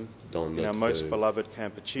communism in our most beloved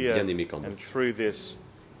Kampuchea, and through this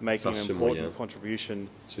making an important contribution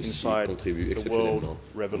inside the world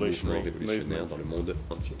revolutionary movement.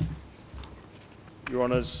 Your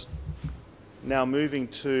Honours, now moving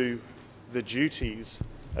to the duties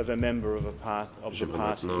of a member of the party,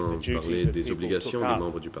 the duties that people took up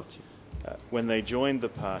when they joined the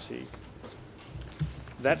party,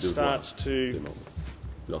 that starts to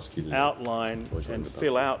outline and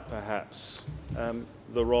fill out perhaps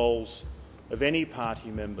the roles of any party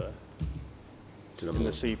member in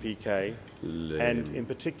the CPK, and in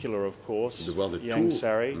particular, of course, Ieng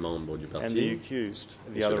Sary and the accused,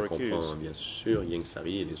 the other accused.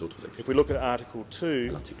 If we look at Article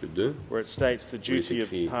 2, where it states the duty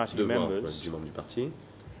of party members,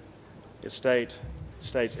 it states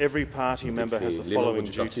every party member has the following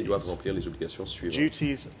duties.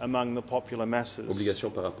 Duties among the popular masses.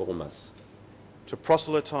 To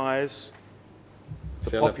proselytize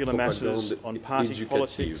the popular masses on party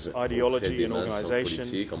politics, ideology and organisation,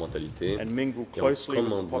 and mingle closely with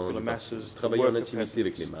the popular masses, the worker peasants,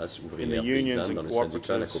 in the unions and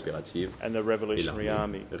cooperatives, and the revolutionary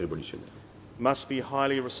army. Must be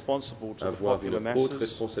highly responsible to the popular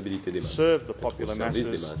masses, serve the popular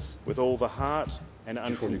masses with all the heart, and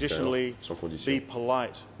unconditionally be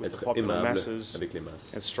polite with the popular masses,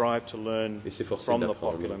 and strive to learn from the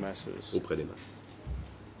popular masses.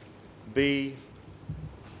 B.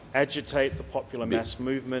 Agitate the popular mass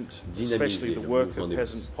movement, especially the worker,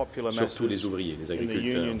 peasant, popular masses in the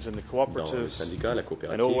unions and the cooperatives,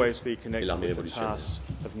 and always be connected with the tasks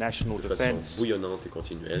of national defence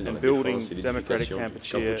and building democratic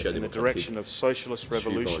Kampuchea in the direction of socialist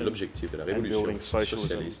revolution and building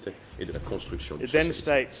socialism. It then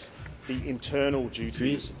states the internal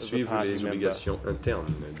duties of the party member.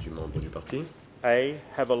 A.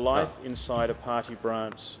 Have a life inside a party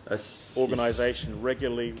branch organisation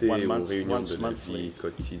regularly once monthly.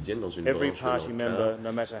 Every party member,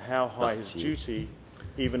 no matter how high his duty,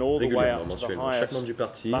 even all the way up to the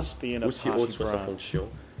highest, must be in a party branch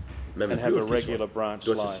and have a regular branch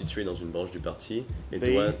life.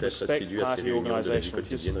 B. Respect party organisational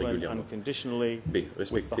discipline unconditionally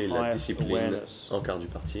with the highest awareness.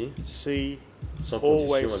 C.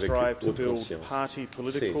 Always strive to build party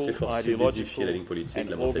political, ideological and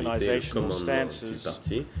organisational stances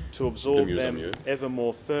to absorb them ever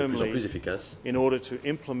more firmly in order to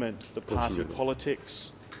implement the party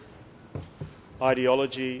politics,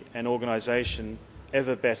 ideology and organisation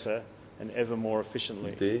ever better and ever more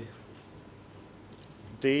efficiently.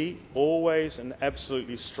 D. Always and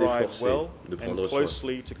absolutely strive well and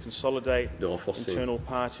closely to consolidate internal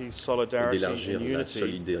party solidarity and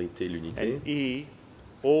unity. And E.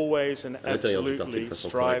 Always and absolutely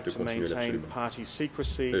strive to maintain party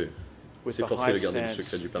secrecy with the high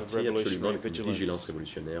stance of revolutionary vigilance.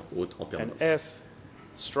 And F.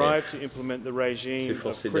 Strive to implement the regime of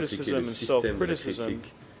criticism and self-criticism,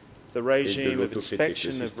 the regime of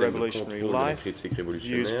inspection of revolutionary life,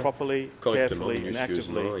 used properly, carefully and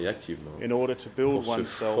actively in order to build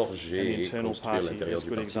oneself and the internal party as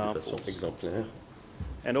good examples.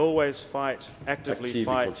 And always actively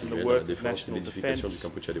fight in the work of national defence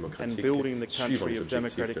and building the country of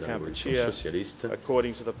democratic Kampuchea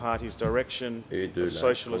according to the party's direction of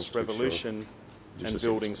socialist revolution and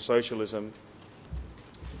building socialism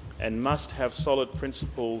and must have solid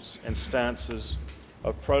principles and stances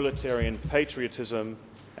of proletarian patriotism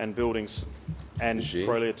and buildings and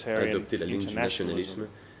proletarian internationalism.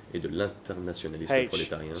 Et de l'internationalisme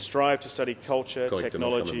prolétarien. Strive to study culture,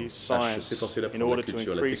 technology, science in order to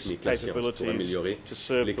increase capabilities to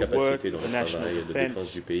serve the work of the national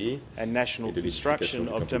defense and national construction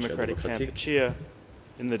of democratic Kampuchea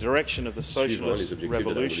in the direction of the socialist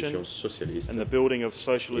revolution and the building of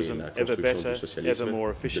socialism ever better, ever more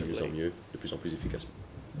efficiently.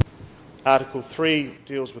 Article 3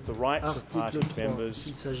 deals with the rights of party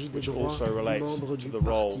members, which also relates to the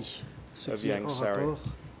role of Iang Sary.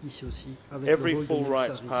 Every full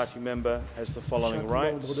rights party member has the following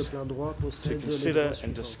rights: to consider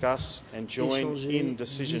and discuss and join in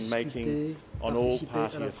decision-making on all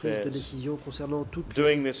party affairs,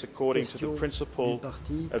 doing this according to the principle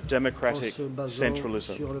of democratic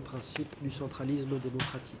centralism.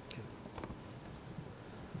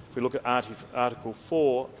 If we look at Article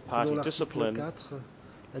 4, party discipline,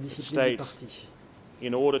 it states,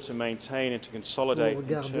 in order to maintain and to consolidate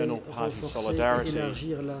internal party solidarity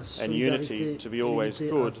and unity to be always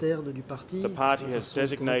good, the party has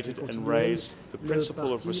designated and raised the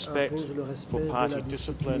principle of respect for party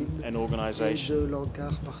discipline and organisation.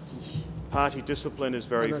 Party discipline is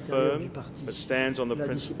very firm, but stands on the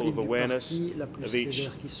principle of awareness of each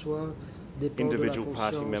individual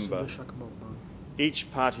party member. Each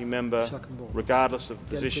party member, regardless of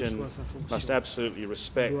position, must absolutely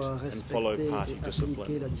respect and follow party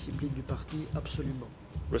discipline.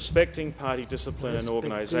 Respecting party discipline and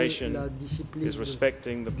organisation is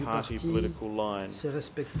respecting the party political line,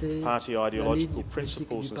 party ideological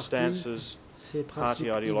principles and stances,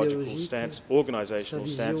 party ideological organisational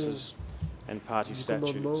stances, and party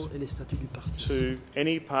statutes. 2.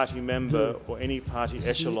 Any party member or any party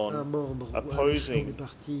echelon opposing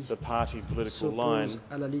the party political line,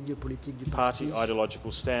 party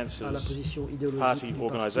ideological stances, party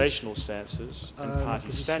organisational stances, and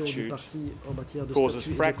party statute causes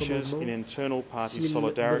fractures in internal party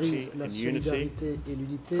solidarity and unity,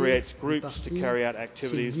 creates groups to carry out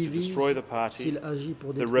activities to destroy the party,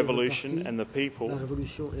 the revolution and the people,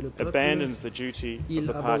 abandons the duty of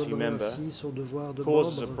the party member,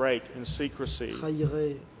 causes a break in secrecy,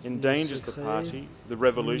 endangers the party, the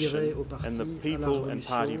revolution, and the people and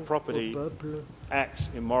party property, acts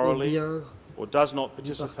immorally, or does not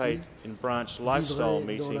participate in branch lifestyle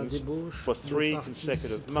meetings for 3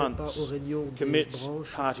 consecutive months, commits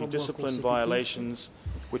party discipline violations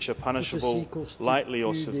which are punishable lightly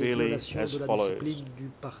or severely as follows: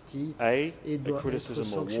 A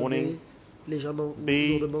criticism or warning,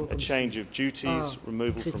 B, a change of duties,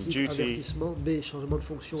 removal from duty,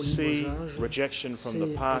 C, rejection from the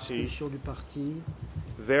party,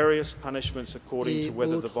 various punishments according to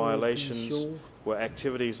whether the violations were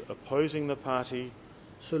activities opposing the party,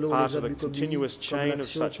 part of a continuous chain of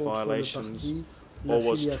such violations, or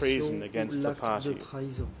was treason against the party.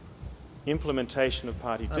 Implementation of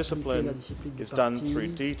party discipline is done through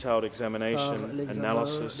detailed examination,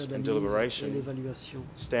 analysis and deliberation,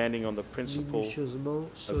 standing on the principle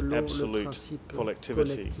of absolute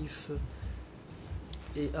collectivity.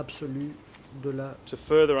 To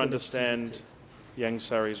further understand Iang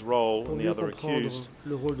Sary's role and the other accused,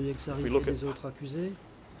 if we look at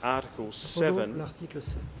Article 7,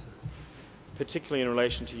 particularly in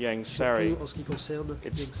relation to Iang Sary,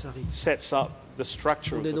 it sets up the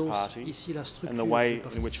structure of the party and the way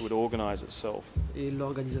in which it would organise itself.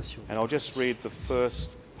 And I'll just read the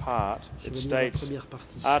first part. It states,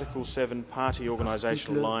 Article 7, party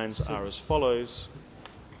organisational lines are as follows.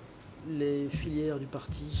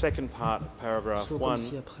 Second part, paragraph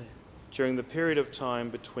 1, during the period of time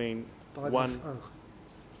between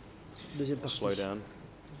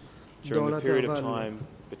during the period of time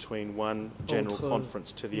between one general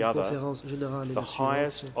conference to the other, the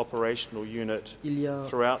highest operational unit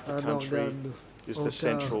throughout the country is the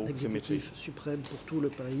Central Committee.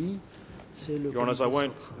 Your Honours, I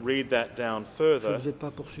won't read that down further,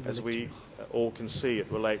 as we all can see it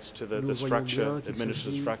relates to the structure,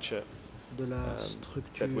 administrative structure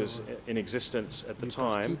that was in existence at the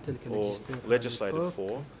time or legislated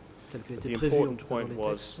for. But the important point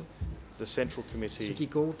was the Central Committee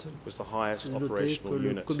was the highest operational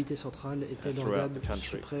unit throughout the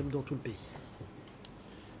country.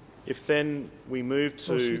 If then we move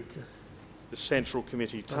to the Central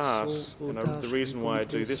Committee tasks, and the reason why I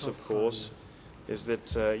do this, of course, is that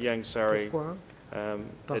Iang Sary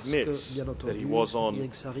admits that he was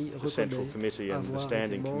on the Central Committee and the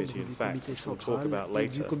Standing Committee, in fact, which we'll talk about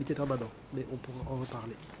later.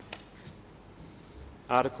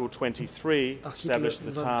 Article 23 established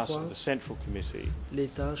the task of the Central Committee,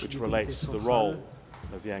 which relates to the role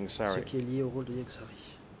of Iang Sary.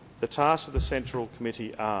 The tasks of the Central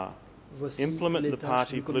Committee are implement the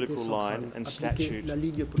party political line and statute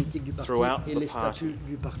throughout the party,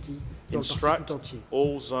 instruct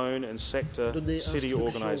all zone and sector city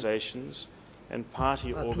organisations and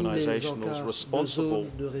party organisationals responsible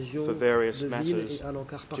for various matters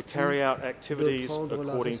to carry out activities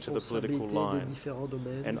according to the political line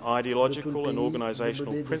and ideological and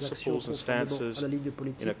organisational principles and stances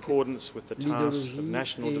in accordance with the tasks of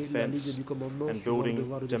national defence and building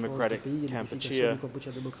democratic Kampuchea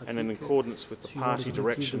and in accordance with the party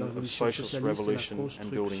direction of socialist revolution and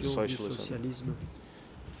building socialism.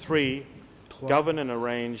 3. Govern and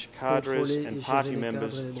arrange cadres and party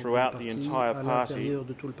members throughout the entire party,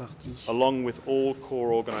 along with all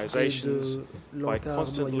core organisations, by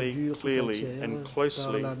constantly, clearly and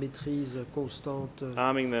closely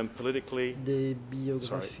arming them politically,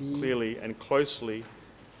 clearly and closely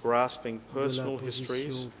grasping personal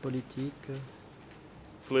histories,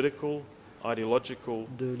 political, ideological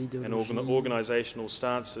and organisational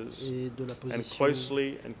stances, and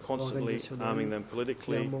closely and constantly arming them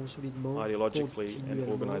politically, ideologically and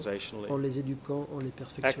organisationally.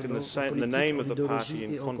 Act in the name of the party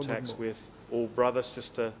in contacts with all brother,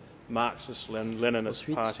 sister, Marxist,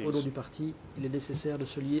 Leninist parties.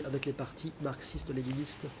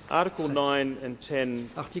 Article 9 and 10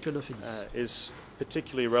 is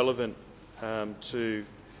particularly relevant to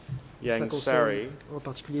Iang Sary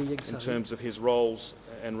in terms of his roles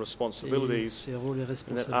and responsibilities,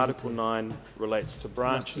 and that Article 9 relates to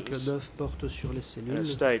branches, and it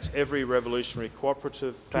states every revolutionary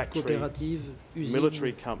cooperative, factory,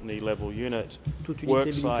 military company level unit,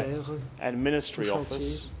 worksite and ministry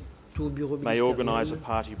office may organise a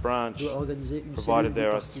party branch, provided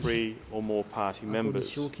there are 3 or more party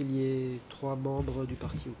members.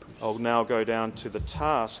 I'll now go down to the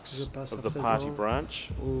tasks of the party branch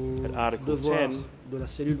at Article 10,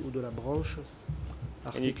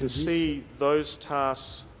 and you can see those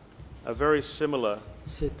tasks are very similar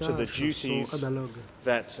to the duties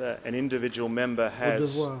that an individual member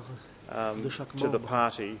has to the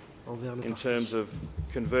party in terms of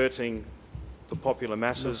converting the popular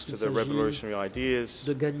masses to their revolutionary ideas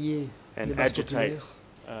and agitate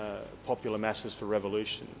popular masses for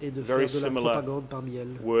revolution. Very similar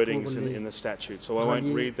wordings in the statute, so I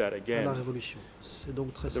won't read that again.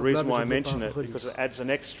 The reason why I mention it because it adds an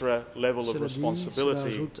extra level of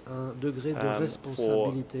responsibility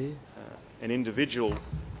for an individual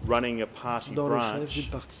running a party branch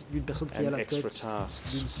and extra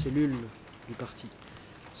tasks.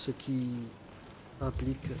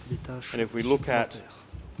 And if we look at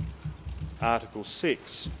Article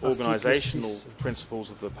 6, organisational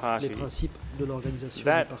principles of the party,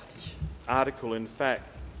 that article in fact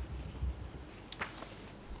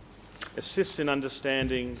assists in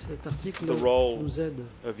understanding the role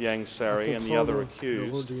of Iang Sary and the other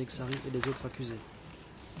accused,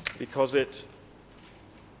 because it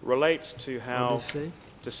relates to how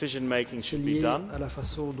decision-making should be done,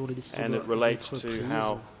 and it relates to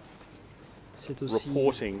how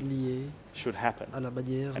reporting should happen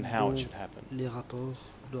and how it should happen.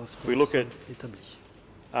 If we look at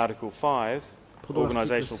Article 5,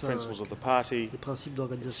 organisational principles of the party,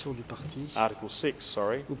 Article 6,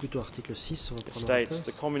 it states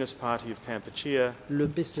the Communist Party of Kampuchea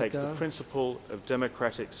takes the principle of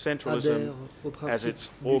democratic centralism as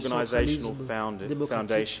its organisational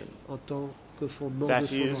foundation.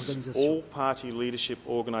 That is, all party leadership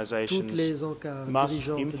organisations must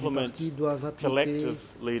implement collective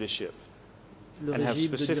leadership and have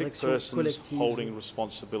specific persons holding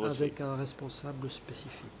responsibility.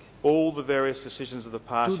 All the various decisions of the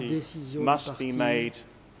party must be made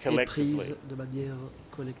collectively.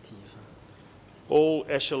 All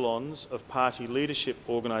echelons of party leadership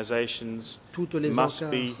organisations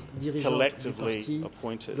must be collectively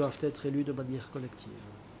appointed.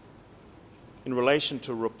 In relation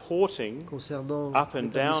to reporting up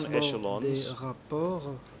and down echelons,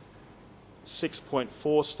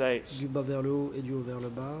 6.4 states,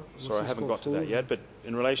 sorry, I haven't got to that yet, but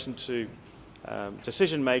in relation to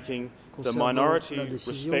decision-making, the minority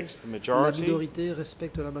respects the majority,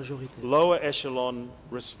 lower echelon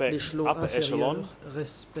respects upper echelon,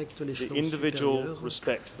 the individual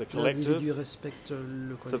respects the collective,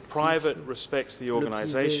 the private respects the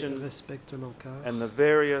organisation, and the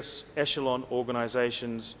various echelon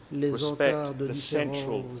organisations respect the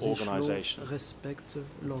central organisation.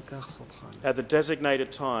 At the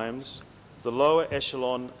designated times, the lower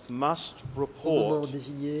echelon must report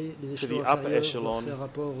désigné, les to the échelons upper inférieurs echelon doivent faire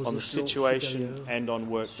rapport aux on the échelons situation supérieurs and on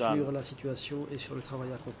work sur done. la situation et sur le travail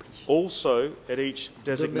accompli. Also, at each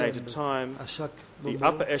De designated même, time, à chaque the moment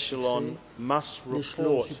upper echelon fixé, must l'échelon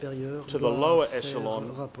report supérieur to the doit lower faire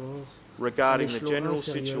echelon rapport à regarding the l'échelon general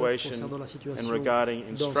inférieur situation concernant la and situation regarding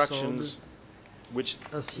d'ensemble, instructions which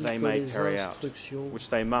ainsi they que may les carry out, instructions which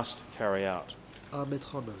they must carry out. à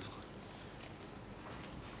mettre en œuvre.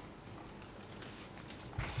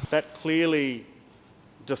 That clearly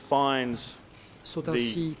defines Sont the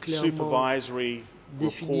ainsi clairement supervisory,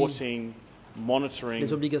 définies reporting, monitoring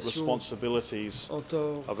les obligations responsibilities en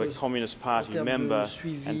tant of a que Communist en Party termes member, de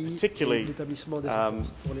suivi and et particularly d'établissement des rapports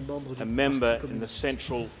pour les membres du a member Parti in the communiste.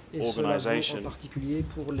 central Et cela vaut en organisation, particulier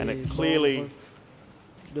pour les and it clearly membres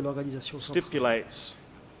de l'organisation centrale. stipulates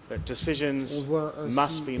that On decisions voit ainsi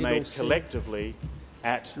must be made énoncé collectively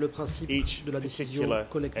at le principe each de la décision particular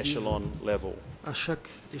collective echelon level. à chaque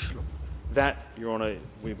échelon. That, Your Honour,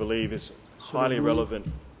 we believe is Selon highly nous, relevant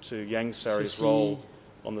to Yang Sari's ceci role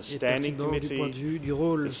on the est Standing pertinent du point de Committee, vue du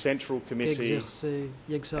rôle the Central Committee, qu'exerçait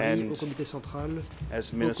Yang Sari and au comité central,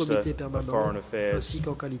 as au Minister comité of permanent, Foreign Affairs ainsi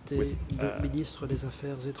qu'en qualité with, de ministre des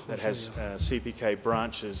Affaires that has étrangères, CPK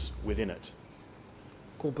branches within it.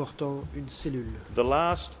 comportant une cellule. The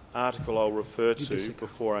last article I'll refer Du to PCK.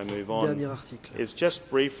 before I move on Dernier article, is just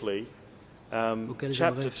briefly auquel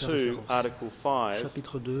Chapter j'aimerais faire 2, référence. Article 5.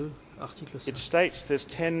 Chapitre 2, article 5. It states there's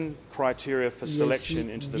 10 criteria for Il y a ici selection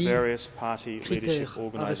into the 10 various party leadership critères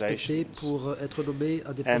à respecter organizations. pour être nommé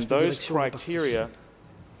à des And postes de those direction du parti. criteria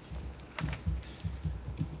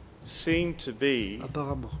seem to be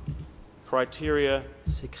Apparemment, criteria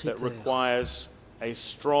ces that critères requires a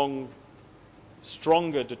stronger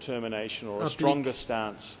determination or a Implique stronger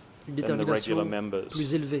stance une than the regular détermination members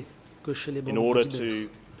plus élevée que chez les in membres order ordinaires. to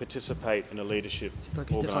participate in a leadership C'est un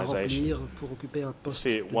critère à organization. remplir pour occuper un poste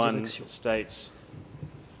See, de one direction. states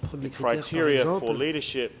Premier the critère, par criteria for exemple,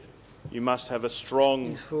 leadership, you must have a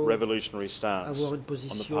strong il faut revolutionary stance avoir une on the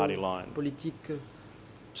position party line. politique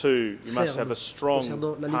 2, you must have ferme a strong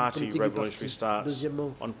concernant la ligne party politique du revolutionary parti. stance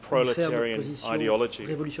Deuxièmement, on une ferme proletarian position ideology.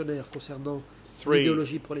 révolutionnaire concernant 3,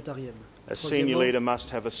 l'idéologie prolétarienne. a senior Troisièmement, leader must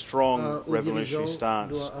have a strong un haut revolutionary dirigeant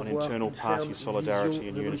stance doit on avoir internal une party ferme solidarity vision and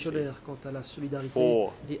unity. révolutionnaire quant à la solidarité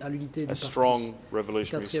 4, et à l'unité du a parti. strong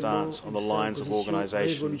revolutionary Quatrièmement, stance on une the ferme lines of position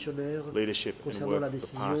organisation, révolutionnaire leadership and concernant work la of the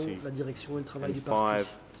décision, party. la direction et le travail And du parti. 5,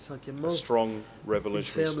 Cinquièmement, a strong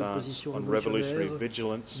revolutionary ferme stance position on revolutionary révolutionnaire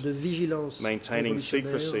vigilance de vigilance maintaining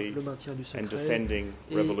révolutionnaire, secrecy le maintien du and secret defending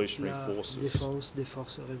et revolutionary la forces. défense des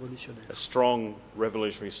forces révolutionnaires. A strong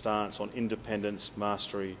revolutionary stance on independence,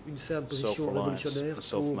 mastery, Une ferme position self-reliance révolutionnaire and pour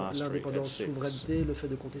self-mastery. At l'indépendance, 6, souveraineté, le fait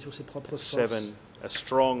de compter sur ses propres forces. 7, a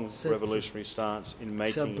strong 7, revolutionary stance in ferme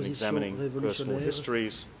making and position examining personal révolutionnaire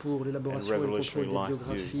histories. pour l'élaboration et le revolutionary contrôle des life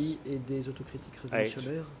biographies et des autocritiques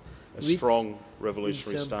révolutionnaires. A 8, strong une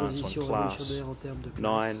revolutionary ferme stance position on class. révolutionnaire en termes de 9,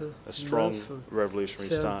 classe. a strong 9, revolutionary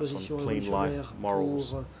ferme stance position on clean life, révolutionnaire morals,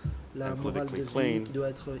 pour la and morale de politically vie clean. qui doit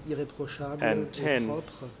être irréprochable And et 10,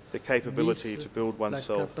 propre. the capability 10, to build la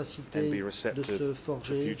oneself capacité and be de se receptive to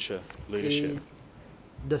forger future et leadership.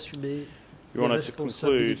 d'assumer Your les Honour, to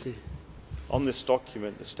conclude, responsabilités. on this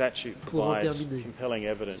document, the statute Pour en provides terminer, compelling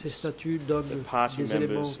evidence Ces statuts donnent that party des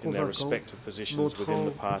éléments members in their convaincants respective positions within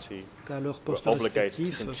the party qu'à leur were poste obligated to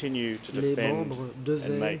respectif, continue to les defend membres and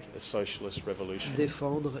devaient make a socialist revolution.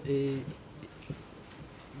 défendre et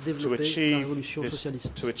To développer la achieve, révolution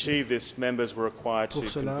socialiste. this, members were required to Pour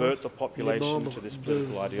cela, convert the les population membres to this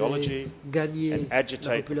political devaient ideology gagner and la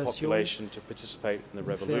agitate the population, population to participate in the faire de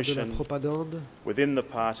la revolution. propagande. Within the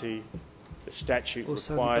party, the statute Au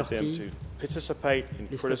sein du required them parti, to participate in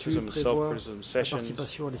Les criticism statuts and prévoient self-criticism la sessions,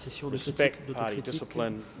 participation à des sessions de critique, respect party d'autocritique,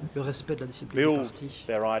 discipline, le respect de la discipline du build parti,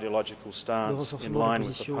 their ideological le stance in renforcement de la line with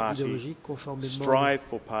the position party, idéologique conformément strive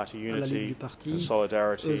for party à la ligne unity du parti, and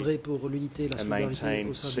solidarity, œuvrer pour l'unité et la and solidarité maintain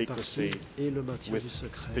au sein du parti secrecy et le maintien du with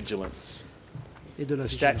secret vigilance. et de la The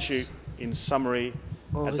vigilance. statute, in summary,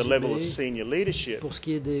 En at the level of résumé, senior leadership, pour ce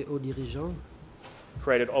qui est des hauts dirigeants,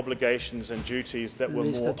 created obligations and duties that were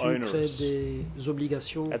les more statuts créent onerous. des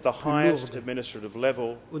obligations At the plus highest lourdes. administrative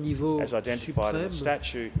level, Au niveau as identified in suprême, the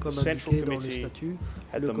statute, the comme Central indiqué dans le Committee statut,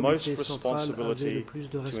 had le the most comité central avait le responsibility plus de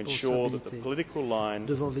to ensure that the responsabilités political line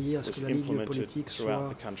devant veiller à ce was que la ligne implemented politique throughout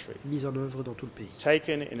soit the country. mise en œuvre dans tout le pays.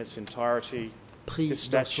 Taken in its entirety, Pris this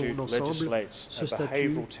dans statute son ensemble, legislates ce a statut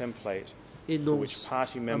behavioural template for which énonce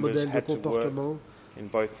party un members modèle de had to work comportement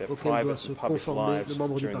auquel doit se conformer le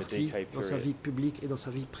membre du parti dans sa vie publique et dans sa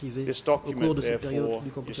vie privée au cours de cette période du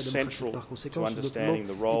comportement démocratique. Par conséquent, ce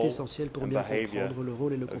document est essentiel pour bien comprendre le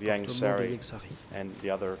rôle et le comportement de Ieng Sary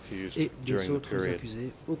et des autres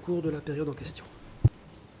accusés au cours de la période en question.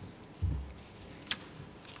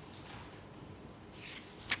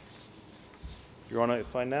 Your Honour,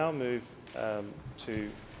 if I now move to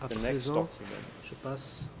the next document. Je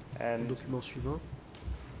passe au document suivant.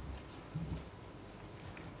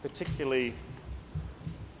 Particularly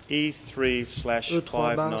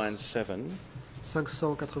E3/597,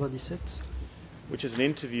 597, which is an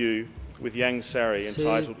interview with Ieng Sary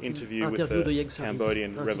entitled Interview with the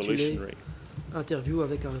Cambodian Revolutionary, interview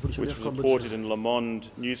avec un révolutionnaire which was reported in Le Monde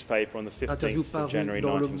newspaper on the 15th of January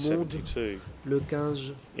 1972. Le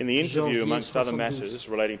 15 in the interview, amongst other matters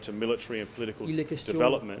relating to military and political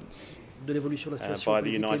developments de l'évolution de la situation by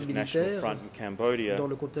the United National Front in Cambodia, dans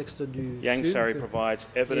le contexte du Ieng Sary provides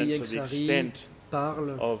evidence of the extent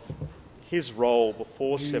of his role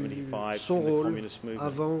before 75 in the communist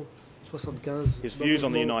movement. His views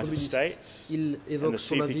on the United States and the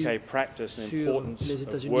CPK practice and importance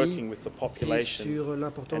of working with the population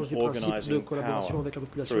and organising power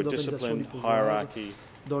through a disciplined hierarchy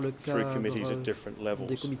through committees at different levels.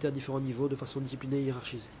 Des comités à différents niveaux de façon disciplinée et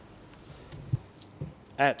hiérarchisée.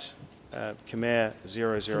 At Khmer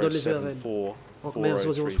 0074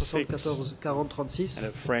 4036 4036 and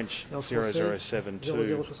at French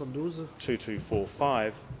 0072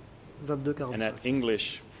 2245 and at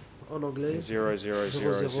English en anglais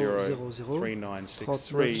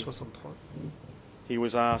 00003963. He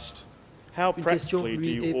was asked, how practically do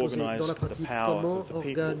you organize the power of the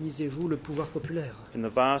people? Organisez-vous le pouvoir populaire? In the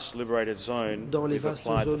vast liberated zone, we've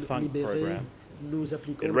applied the FUNK program.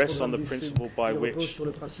 It rests on the principle by which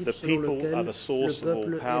the people are the source of all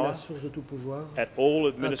power at all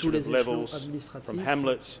administrative levels, from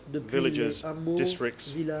hamlets, villages,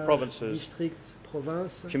 districts, provinces.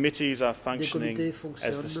 Committees are functioning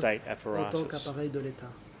as the state apparatus.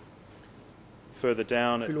 Further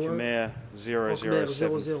down at Khmer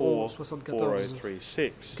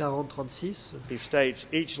 00744036, he states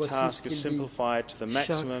each task is simplified to the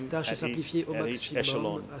maximum at each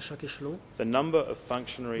echelon. The number of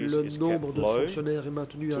functionaries is kept low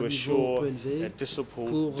to assure a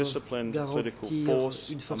disciplined political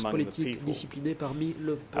force among the people.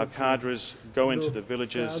 Our cadres go into the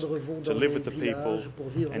villages to live with the people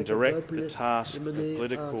and direct the task of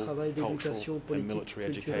political, cultural and military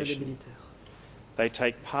education. They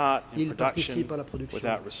take part in production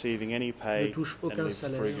without receiving any pay and live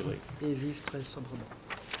frugally.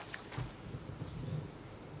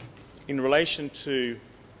 In relation to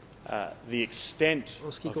the extent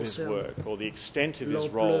of his work or the extent of his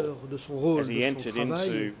role as he entered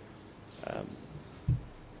into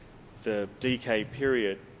the DK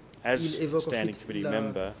period as Standing Committee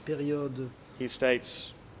member, he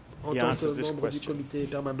states, he answers this question.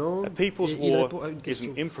 A people's war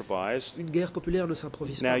isn't improvised.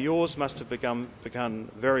 Now yours must have begun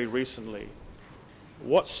very recently.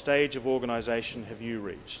 What stage of organisation have you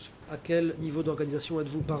reached? À quel niveau d'organisation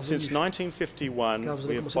êtes-vous parvenu? Since 1951,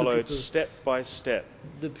 we have followed step by step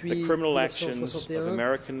the criminal actions of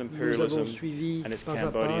American imperialism and its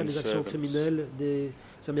Cambodian servants.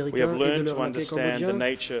 We have learned to understand the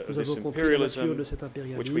nature of this imperialism,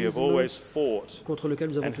 which we have always fought,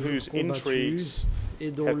 and whose intrigues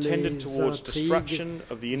have tended towards destruction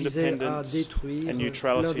of the independence and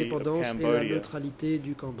neutrality of Cambodia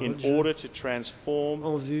in order to transform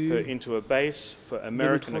her into a base for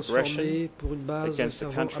American aggression against the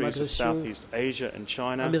countries of Southeast Asia and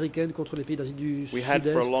China. We had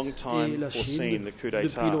for a long time foreseen the coup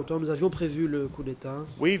d'etat.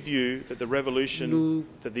 We view that the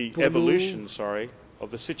evolution of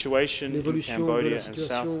the situation in Cambodia and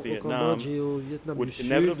South Vietnam would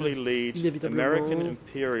inevitably lead American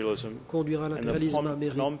imperialism and the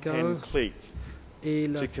Phnom Penh clique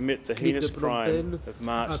to commit the heinous crime of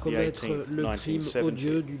March the 18th,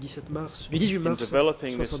 1970. In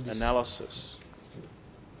developing this analysis,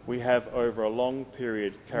 we have over a long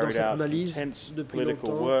period carried out intense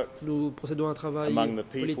political work among the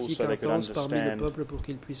people so they could understand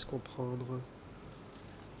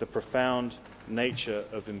the profound nature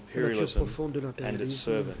of imperialism and its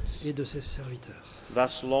servants.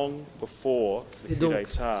 Thus, long before the coup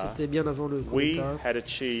d'etat, we had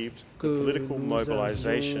achieved the political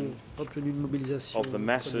mobilization of the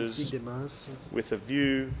masses with a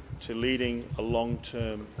view to leading a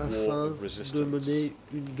long-term war of resistance.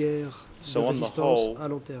 So on the whole,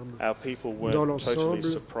 our people weren't totally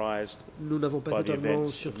surprised by the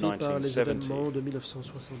events of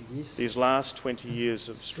 1970. These last 20 years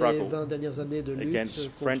of struggle journée de lutte against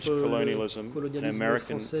French contre colonialism le and colonialisme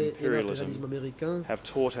American français et l'impérialisme américain have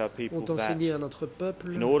taught our people ont that enseigné à notre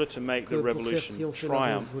peuple in order to make que the pour faire revolution triompher la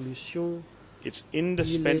triumph, révolution, it's il est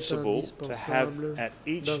indispensable to have indispensable at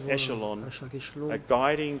each d'avoir echelon à chaque échelon a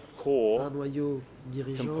guiding core un noyau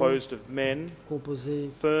dirigeant composed of men composé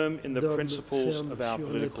firm in the d'hommes principles fermes of our sur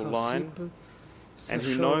les political line principes, and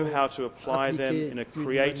who know how to apply them appliquer in a d'une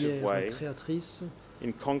creative manière way créatrice in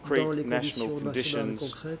dans concrete les national conditions nationales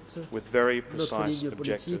conditions concrètes with very notre precise ligne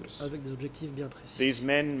politique objectives. avec des objectifs bien précis. These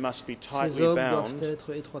men must be Ces tightly hommes doivent bound.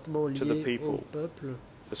 être étroitement to the liés people. au peuple.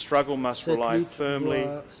 The struggle must Cette rely lutte firmly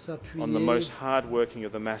doit on the s'appuyer most hard-working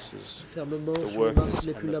of the masses, fermement the sur les masses workers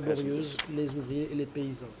les and plus the laborieuses, peasants. les ouvriers et les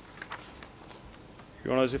paysans.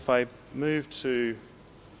 Your Honours, if I move to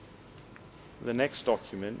the next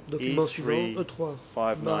document, Document suivant, E3,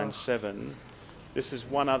 E3597, this is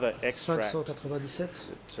one other extract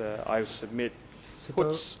 597, that I submit c'est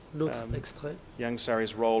puts un autre extrait Ieng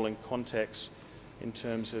Sari's role in context in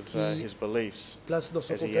terms of his beliefs place dans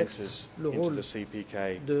son as he contexte enters le into rôle the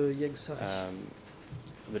CPK, de Ieng Sari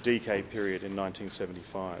the DK period in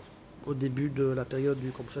 1975. au début de la période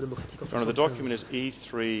du Kampuchea démocratique en Your Honour, the document is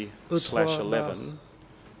 1975. E3/11,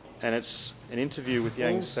 and it's an interview with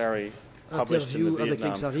Ieng Sari published in the Interview avec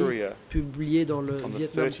Vietnam Ieng Sari, Courier publié dans le on the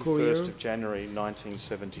Vietnam 31st Courier of January le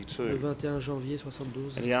 1972. 21 janvier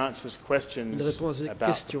 72. And he answers Il questions répond à ces about the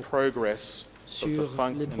questions progress of the sur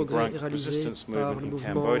Funk les and progrès Grunk réalisés resistance par le movement in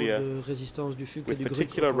mouvement Cambodia, de résistance du FUNK et with du GRUNC au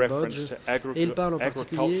particular reference Cambodge, to et il parle en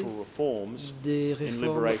particulier agricultural reforms des in réformes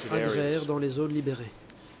liberated areas. agraires dans les zones libérées.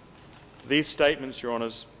 These statements, Your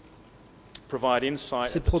Honours, provide insight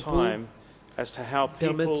Ces at the propos time as to how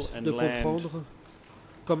people permettent and de land comprendre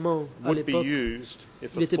comment, à would be l'époque, used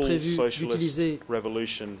if il a était full prévu socialist d'utiliser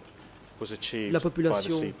revolution was achieved la by the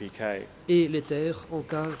population CPK. et les terres en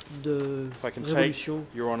cas de If I can take révolution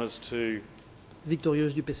Your Honours to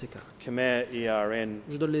victorieuse du PCK. Khmer ERN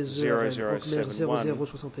Je donne les ERN en Khmer 0071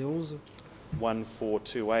 0071,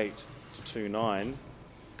 1428 to 29,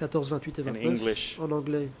 14, 28 et in 29, English en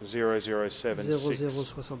anglais 0076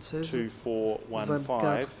 0076, 2415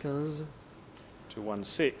 24, 15 to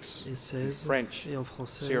 16, et in 16, French et en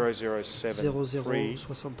français 0073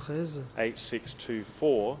 0073,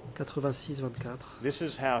 8624. 86, 24. This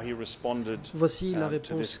is how he responded Voici la to this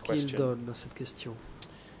réponse qu'il question. donne à cette question.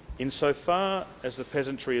 Insofar as the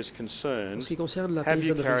peasantry is En concerned, ce qui concerne la have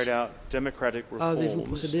you carried paysannerie, out democratic avez-vous reforms,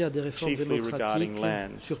 procédé à des réformes chiefly regarding démocratiques,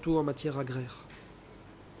 land? surtout en matière agraire?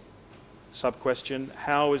 Sub-question,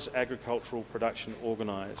 how is agricultural production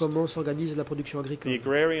organised? Comment s'organise la production The agricole?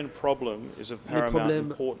 agrarian problem is of Les paramount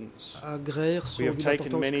problèmes importance. agraires sont We have d'une taken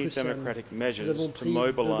importance many cruciale. democratic Nous measures avons to pris de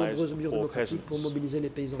mobilise nombreuses the mesures poor démocratiques pour peasants, mobiliser les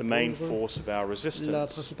paysans the main pauvres, force of our la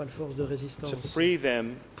resistance, principale force de résistance, to free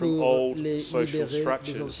them from pour old les social libérer des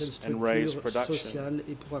structures anciennes and raise structures production. sociales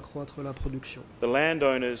et pour accroître la production. The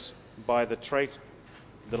landowners by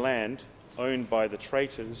the land owned by the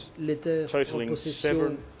traitors, Les terres en totaling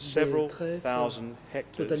possession several des traîtres, thousand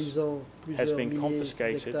hectares, totalisant has plusieurs been milliers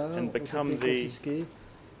confiscated d'hectares, and ont become été the confisqués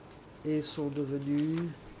et sont devenus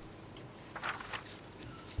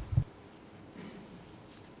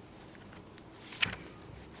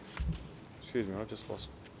excuse me, I've just lost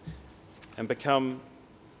and become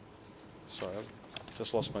sorry, I've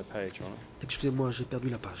just lost my page, Your Honour. Excusez-moi, j'ai perdu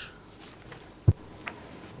la page.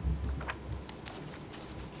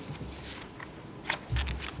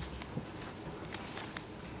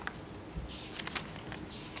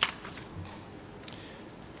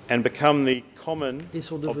 And become the common Et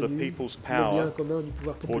sont of the devenus people's le bien power commun du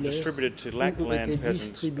pouvoir or populaire distributed to ou ont été land peasants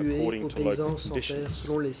distribués according aux to local paysans sans terre conditions.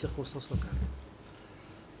 selon les circonstances locales.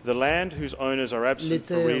 The land whose owners are Les absent for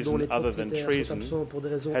terres dont reason les other than propriétaires sont treason absents pour des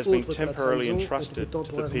raisons has been autres que la temporarily trahison ont été entrusted to the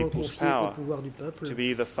temporairement people's confiées au power pouvoir du peuple to be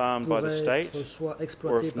either farmed pour by the state être soit or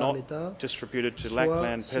exploité if par not l'État, distributed to soit,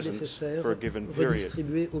 land si peasants nécessaire, for a given period.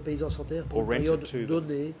 redistribué aux paysans sans terre pour or une rented période to them.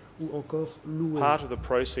 donnée ou encore louée. Part of the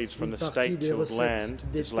proceeds from Une the partie des state-tilled land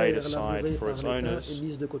recettes des is laid terres aside labourées for par its l'État owners est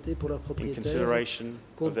mise de côté pour leurs in propriétaires consideration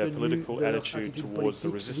of compte their tenu political de leur attitude attitude towards the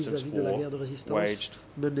politique resistance vis-à-vis de la war guerre de résistance waged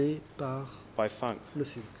menée par by FUNK. le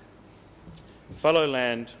FUNK. Fellow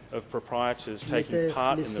land of proprietors Les taking terres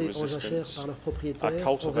part in the laissées en jachère resistance par leurs are propriétaires en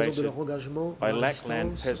raison de cultivated leur engagement by dans la Lapland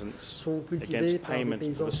résistance peasants sont cultivées against par des payment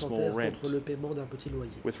paysans of a sans small terre rent. contre le paiement d'un petit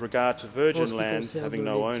loyer. With regard to En virgin ce qui land concerne having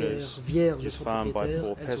no les owners, terres vierges is sans farmed by propriétaires, poor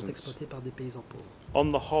elles sont peasants. exploitées par des paysans pauvres.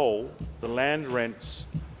 On the whole, the land rents,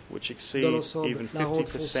 which Dans exceed l'ensemble, even la rente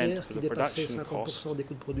 50% foncière of qui the dépassait production cost, 50% des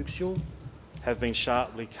coûts de production have been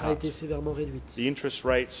sharply a cut. été sévèrement réduite. The interest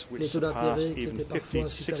rates, which Les taux surpassed d'intérêt qui even étaient 50 parfois to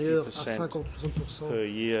supérieurs à 60% 50 ou 60% per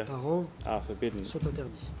year, par an are forbidden. sont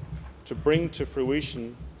interdits. To bring to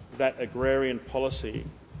fruition that agrarian policy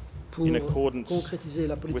pour concrétiser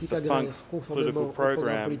la politique agraire conformément au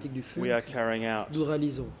programme politique du FUNC, nous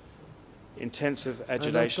réalisons intensive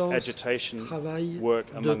agitation work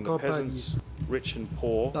among the peasants, rich and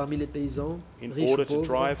poor, parmi les paysans, in riches order ou pauvres, to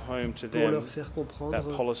drive home to pour them leur faire comprendre that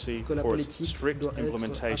policy que la for its politique strict doit être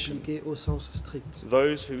implementation. appliquée au sens strict.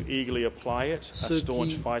 Those who eagerly apply it are Ceux staunch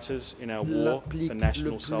qui fighters in our war for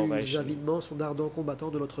national le plus salvation. avidement sont d'ardents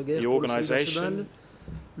combattants de notre guerre The pour le salut organisation national.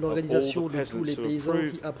 L'organisation of all the de tous les peasants who paysans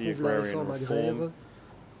approved qui the approuvent la agrarian réforme reform agraire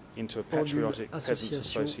into a en une patriotic peasants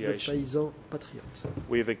association de association. paysans patriotes.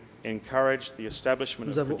 We have encouraged the establishment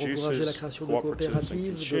Nous of avons encouragé la producers, création de cooperatives and coopératives, de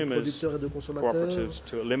consumers producteurs et de consommateurs cooperatives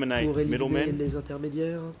to eliminate pour éliminer middlemen. les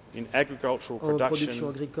intermédiaires. In agricultural En production production,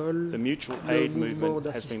 agricole, the mutual le aid mouvement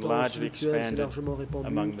movement has been d'assistance largely mutuelle s'est expanded largement répandu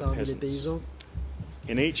among the parmi les peasants. paysans.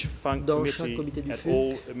 In each FUNC Dans chaque committee comité du at FUNC,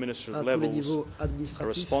 all à administrative tous les levels, niveaux a administratifs,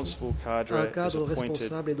 responsible un cadre is cadre appointed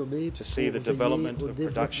responsable est nommé to pour see the veiller development au of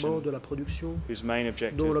développement production de la production, whose main dont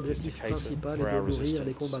objective is to l'objectif cater principal for est de our nourrir les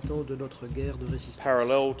resistance. combattants de notre guerre de résistance.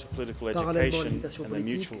 Parallel to political Parallèlement à education l'éducation and the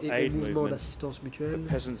politique mutual et au aid mouvement movement, d'assistance mutuelle, the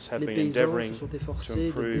peasants have les been paysans endeavoring se sont to efforcés de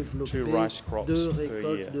improve 2 développer rice crops 2 per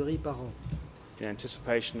récoltes year. de riz par an. In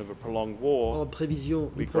anticipation of a prolonged war, En prévision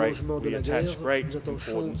du we prolongement de la guerre, attach great nous attachons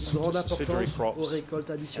importance une grande to subsidiary importance aux crops récoltes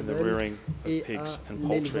and the additionnelles rearing et of pigs à and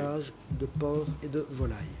poultry. l'élevage de porcs et de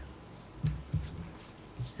volailles.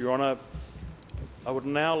 Your Honour, I would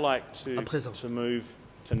now like À présent, to move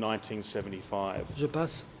to 1975. je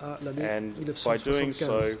passe à l'année And by doing so,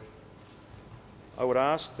 1975. I would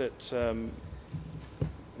ask that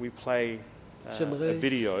we play a J'aimerais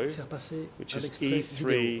video faire passer which un is extrait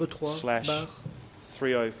vidéo E3/305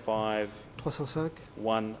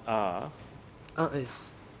 E3/305-1R. 1R.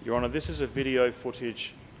 Your Honour, this is a video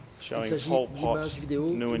footage Il showing s'agit Pol Pot, d'images vidéo où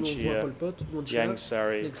l'on Nuon voit Chea, Pol Pot, Nuon Chea, Ieng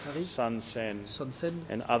Sary, Ieng Sary, Sun Sen, Son Sen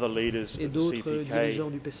and other leaders et of the d'autres CPK dirigeants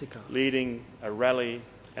du PCK. leading a rally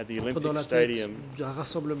at the Prenant Olympic la tête Stadium d'un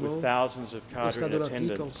rassemblement with thousands of au cadres stade in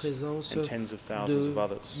olympique en attendance présence and tens of thousands of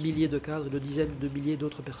others. de milliers de cadres et de dizaines de milliers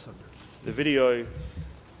d'autres personnes. The video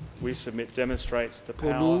we submit demonstrates the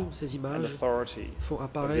Pour power nous, ces and images authority font of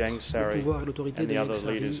apparaître Ieng le Sary pouvoir et l'autorité and de the Ieng other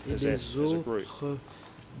Sary leaders et possessed des as a group. autres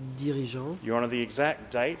dirigeants. Your Honour, the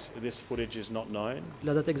exact date of this footage is not known.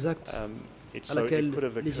 La date exacte à So laquelle it could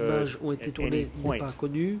have les occurred images ont été at tournées any n'est point pas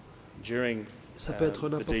connue. during Ça peut être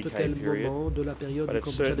the n'importe DK quel period, moment de la période but du it's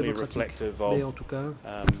Cambodge certainly démocratique. reflective Mais of en tout cas,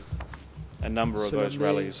 a number of cela those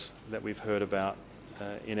rallies that we've heard about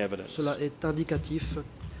in evidence. cela est indicatif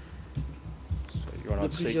So, Your Honour,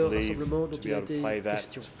 de I seek plusieurs leave rassemblements dont to il be a able to été play that.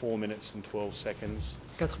 question. It's 4 minutes and 12 seconds.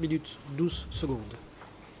 4 minutes 12 secondes.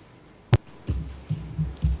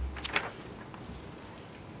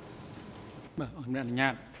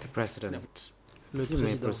 The President, Le you may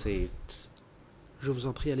Président, proceed. je vous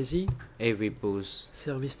en prie, allez-y. AVPO's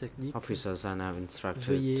Service technique, officers are now instructed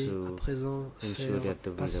veuillez à to présent ensure faire that the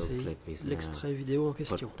video passer clip is now l'extrait vidéo en put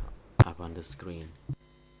question. up on the screen.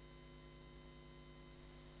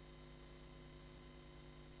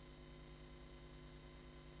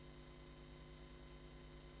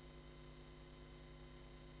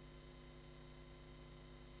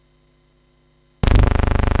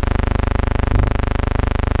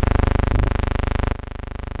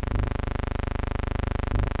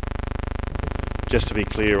 Just to be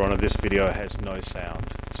clear, Your Honour, this video has no sound.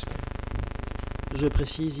 Je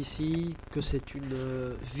précise ici que c'est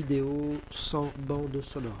une vidéo sans bande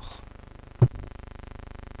sonore.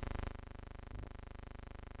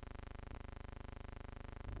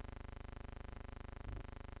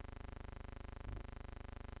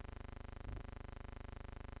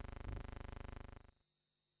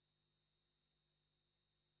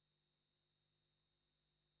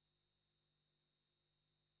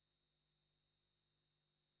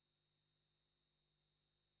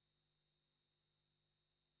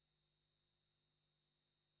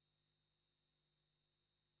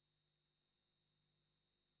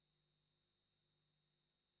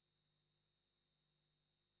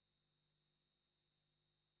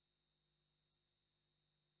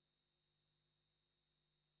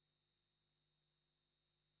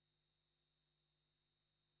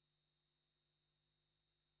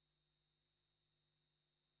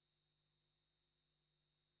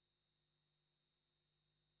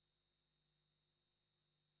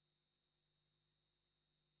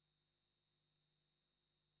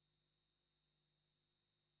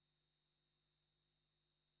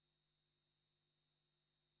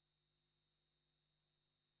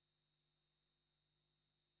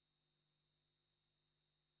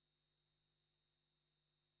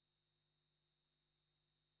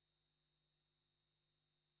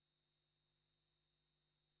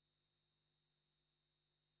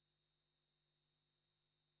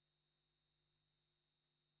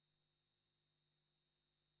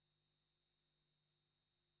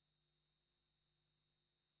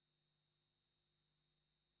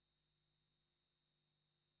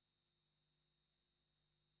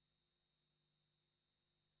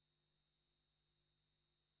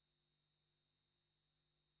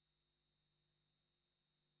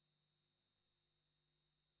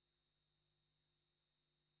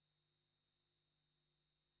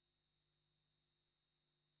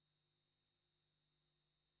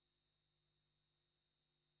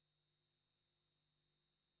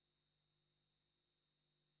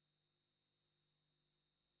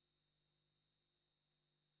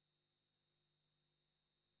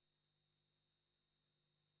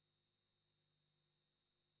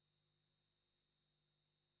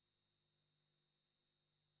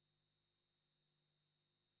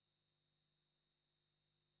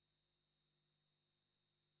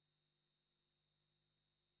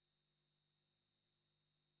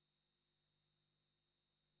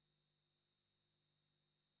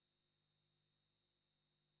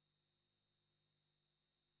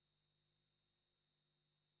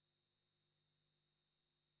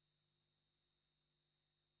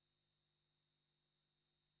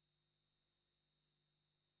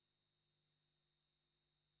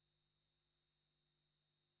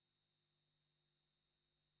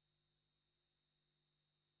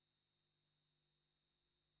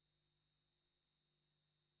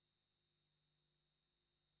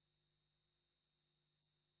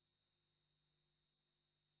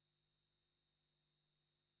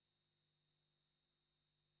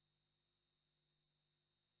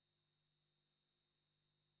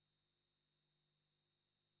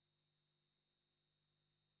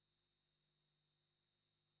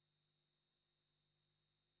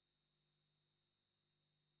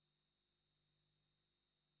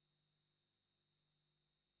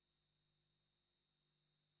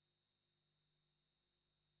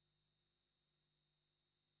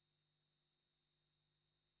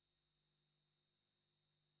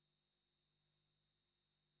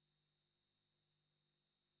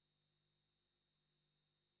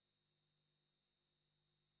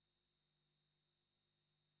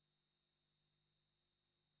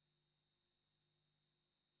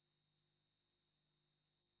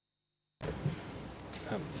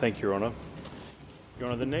 Thank you, Your Honour. Your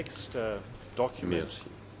Honour, the next document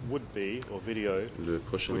would be, or video, le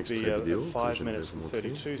prochain would be extrait vidéo 5 minutes and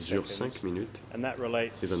 32 dure seconds, 5 minutes and that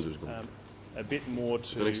relates et 22 secondes. A bit more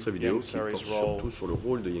to Un extrait vidéo Ieng qui Sari's porte role surtout sur le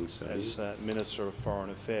rôle de Ieng Sary as Minister of Foreign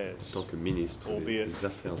en Affairs, tant que ministre albeit des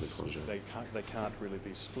Affaires étrangères. they can't really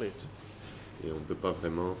be split. Et on ne peut pas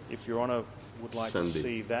vraiment If Your Honour would like to see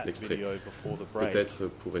scinder that l'extrait. video before the break, Peut-être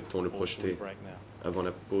pourrait-on le or should we projeter break now? avant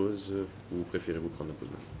la pause ou préférez-vous prendre la pause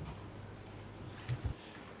maintenant?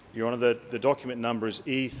 Your Honour, the document number is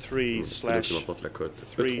Le document porte la cote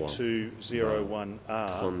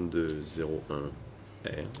E3/3201R, 3201R.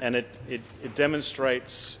 and it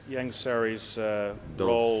demonstrates Ieng Sary's Dans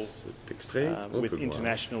role cet extrait, on with peut voir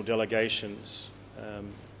international delegations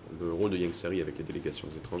le rôle de Ieng Sary avec les délégations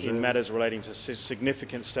étrangères in matters relating to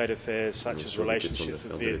significant state affairs such as sur les questions relationships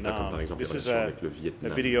with d'affaires de l'État, comme Vietnam. par exemple les This is relations a avec le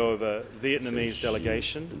Vietnam. video of a Il Vietnamese s'agit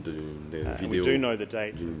delegation. d'une And we vidéo do know the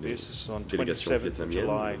date d'une of this. This is on délégation 27th of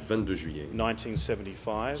July vietnamienne, 22 juillet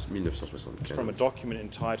 1975, 1975. from a document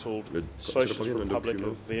entitled Le- Socialist provient d'un Republic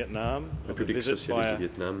document, of Vietnam, of a République visit by socialiste a du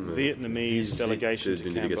Vietnam, Vietnamese visite delegation to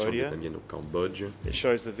d'une délégation Cambodia. vietnamienne au Cambodge, It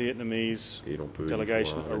shows the Vietnamese et l'on peut y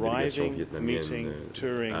delegation voir la délégation arriving, vietnamienne meeting,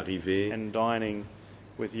 touring, arriver, and dining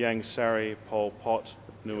with Ieng Sary, Pol Pot,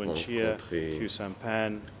 Nguyen Chia, rencontrer Khieu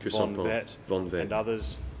Samphan, Khieu Von Samphan, Vet, Von Vet, and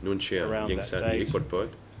others. Nguyen Chia, around Ieng that Sary et date. Pol Pot,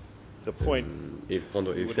 The point et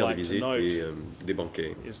would faire like des to visites note et des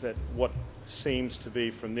banquets. is that what seems to be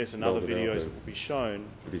from this and other Lors de leur, videos that will be shown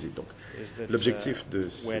Visite donc. is that L'objectif de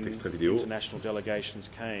cet when extrait vidéo, international delegations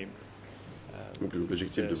came,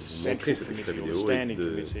 l'objectif de the vous montrer cet Central extrait Committee or the vidéo est Standing de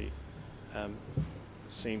Committee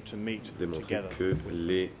seemed to meet démontrer together. que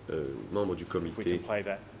les membres du If we comité can play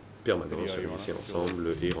that permanent video, se Your réunissaient Honour.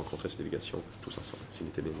 ensemble et rencontraient ces délégations tous ensemble. S'il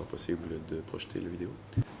était bien possible de projeter la vidéo.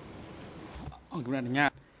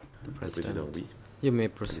 The Le président, President, oui. you may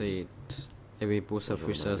proceed. Every post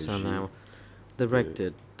officials are now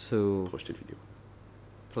directed to Projeter la vidéo.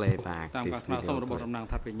 play back this video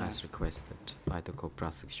clip as requested by the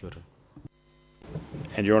co-prosecutor.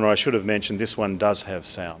 And Your Honour, I should have mentioned this one does have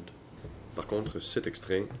sound. Par contre, cet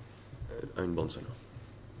extrait a une bande sonore.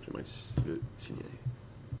 J'aimerais le signaler.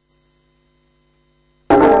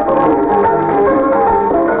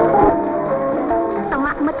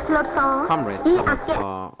 Comrade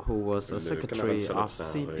Sabatsaw, who was a secretary of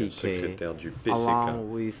CPK, secrétaire du PCK,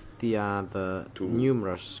 along with the other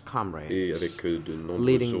numerous et comrades avec de nombreux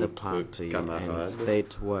leading the autres party and camarades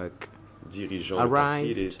state work, dirigeant le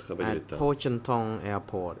parti et les arrived travailleurs de at l'État. Po Chen Tong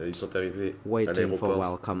Airport, Ils sont arrivés à waiting for l'aéroport de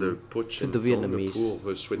welcome Po to Chen the Tong Vietnamese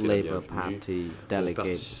pour souhaiter la Labour bienvenue Party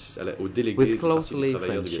delegates aux délégués with du Parti closely des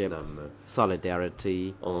travailleurs du friendship, Vietnam,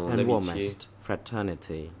 solidarity, en and amitié, warmest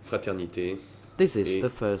fraternity. fraternité. This is et the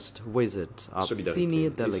first visit of solidarité.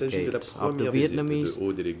 senior Il s'agit de la delegates of the première visite Vietnamese de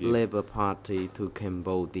hauts délégués Labour Party to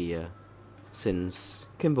Cambodia since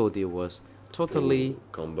Cambodia was totally au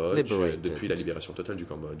Cambodge liberated. depuis la libération totale du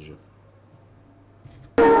Cambodge.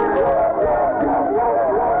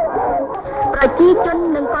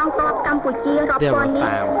 There were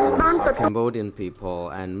thousands of Cambodian people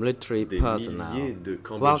and military Des personnel milliers de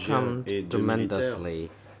Cambodgiens welcomed et de tremendously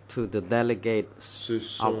to the delegates se of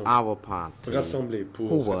sont our party, rassemblés pour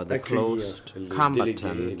who were the accueillir closed les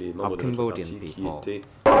combatants délégués, les membres of de notre Cambodian parti qui people. étaient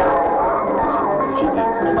il s'agit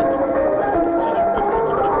des combattants qui font partie du peuple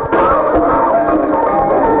cambodgien.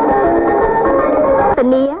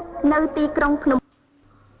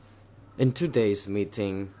 In today's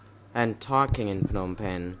meeting and talking in Phnom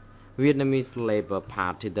Penh, Vietnamese Labour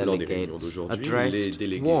Party Lors des réunions delegates d'aujourd'hui, les addressed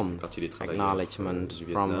délégués warm du Parti des travailleurs acknowledgement du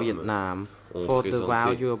from Vietnam ont for the présenté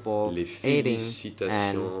valuable les aiding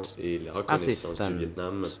félicitations and et la reconnaissance du assistance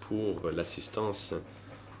Vietnam pour l'assistance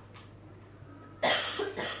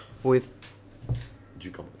with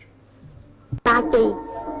du Cambodge. ប្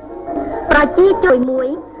រជាជួយមួយ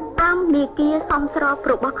តាមមាគ៌ាសំស្រប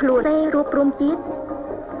របស់ខ្លួនទេរួបរวมជាតិ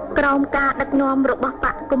ក្រោមការដឹកនាំរបស់ប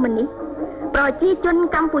កកុម្មុយនីសប្រជាជន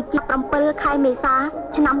កម្ពុជា7ខែមេសា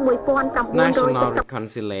ឆ្នាំ National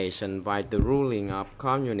reconciliation by the ruling of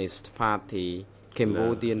Communist Party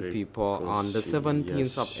Cambodian people on the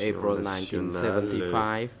 17th of April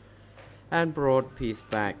 1975 and brought peace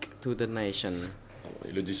back to the nation.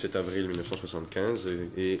 Et le 17 avril 1975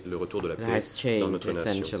 et le retour de la It paix has dans changed notre nation.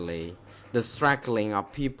 essentially. The struggling of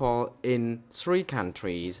people in 3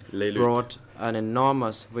 countries Les luttes brought an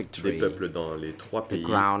enormous des victory. peuples dans les 3 The pays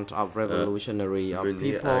ground of revolutionary of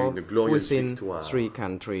mené à people une glorieuse within victoire 3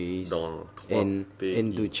 countries dans 3 in pays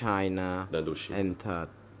Indochina d'Indochine. and third.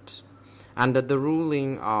 Under the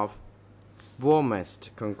ruling of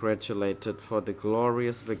warmest congratulated for the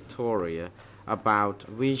glorious victory about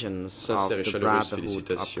visions of the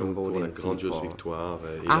brotherhood of Cambodian people.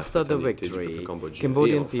 After the victory,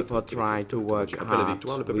 Cambodian people tried to work hard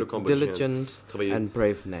with diligence and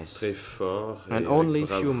braveness. And only a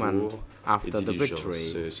few months after the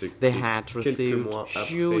victory, they had received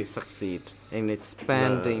huge success in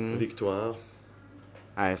expanding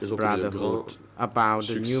as brotherhood about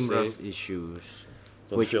the numerous issues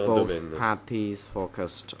which both parties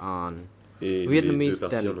focused on. Vietnamese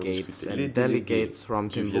delegates and delegates from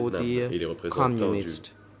Cambodia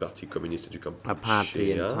Communist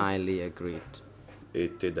Party entirely agreed.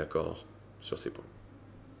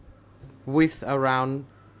 With around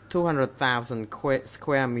 200,000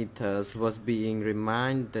 square meters was being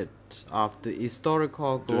reminded of the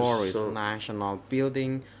historical glorious national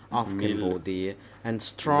building of Cambodia and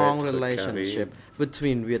strong relationship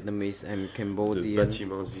between Vietnamese and Cambodian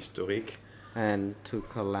and to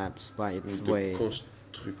collapse by its way.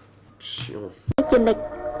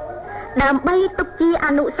 ដើម្បីទុកជាអ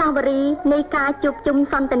នុស្សាវរីយ៍នៃការជួបជុំ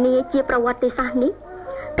សន្ទនាជាប្រវត្តិសាស្ត្រនេះ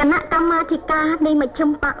គណៈកម្មាធិការនៃមជ្ឈិម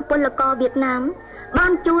បក្សពលករវៀតណាមបា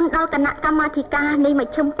នជូនដល់គណៈកម្មាធិការនៃម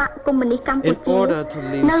ជ្ឈិមបក្សកុម្មុយនីសកម្ពុជា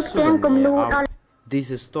នៅផ្ទាំងគំនូរដល់ This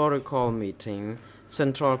historical meeting,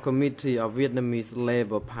 Central Committee of Vietnamese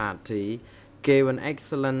Labour Party gave an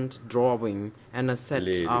excellent drawing and a set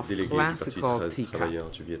of classical teacup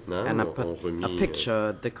and a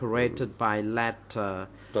picture decorated by letter,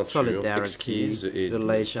 solidarity,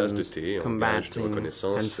 relations, combating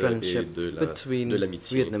and friendship between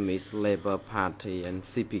Vietnamese Labour Party and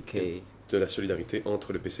CPK.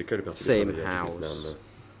 Same house.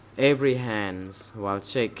 Every hands, while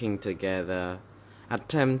shaking together,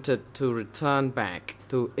 attempted to return back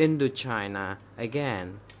to Indochina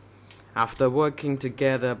again. After working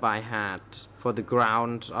together by heart for the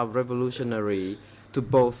ground of revolutionary to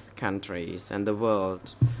both countries and the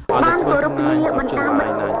world, on the 29th of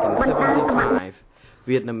July 1975,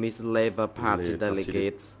 Vietnamese Labour Party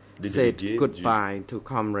delegates said goodbye to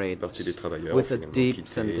comrades with a deep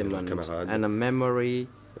sentiment and a memory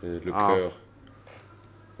of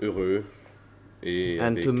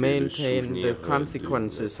and to maintain the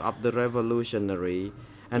consequences of the revolutionary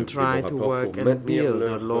and try to work and build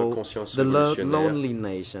the lonely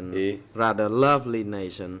nation, rather lovely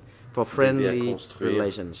nation, for friendly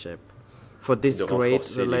relationship. For this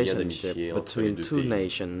great relationship between two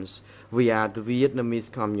nations, we are the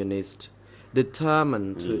Vietnamese communists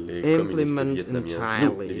determined to implement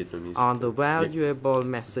entirely on the valuable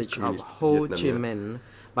message of Ho Chi Minh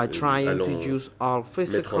by trying to use all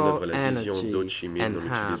physical energy and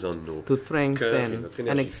heart to strengthen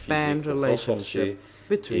and expand relationship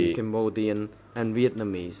between Cambodian and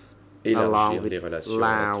Vietnamese, along with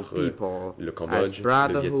Lao people as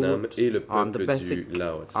brotherhood on the basis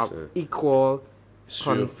of equal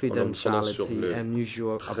confidentiality and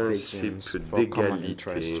mutual obligations for common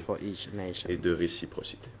interest for each nation. Et de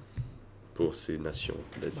réciprocité pour ces nations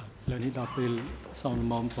d'Asie.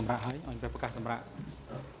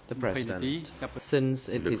 The President, since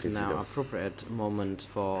it is now appropriate moment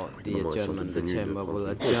for the adjournment, the Chamber will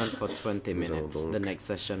adjourn for 20 minutes. The next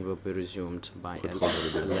session will be resumed by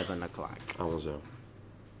 11 o'clock.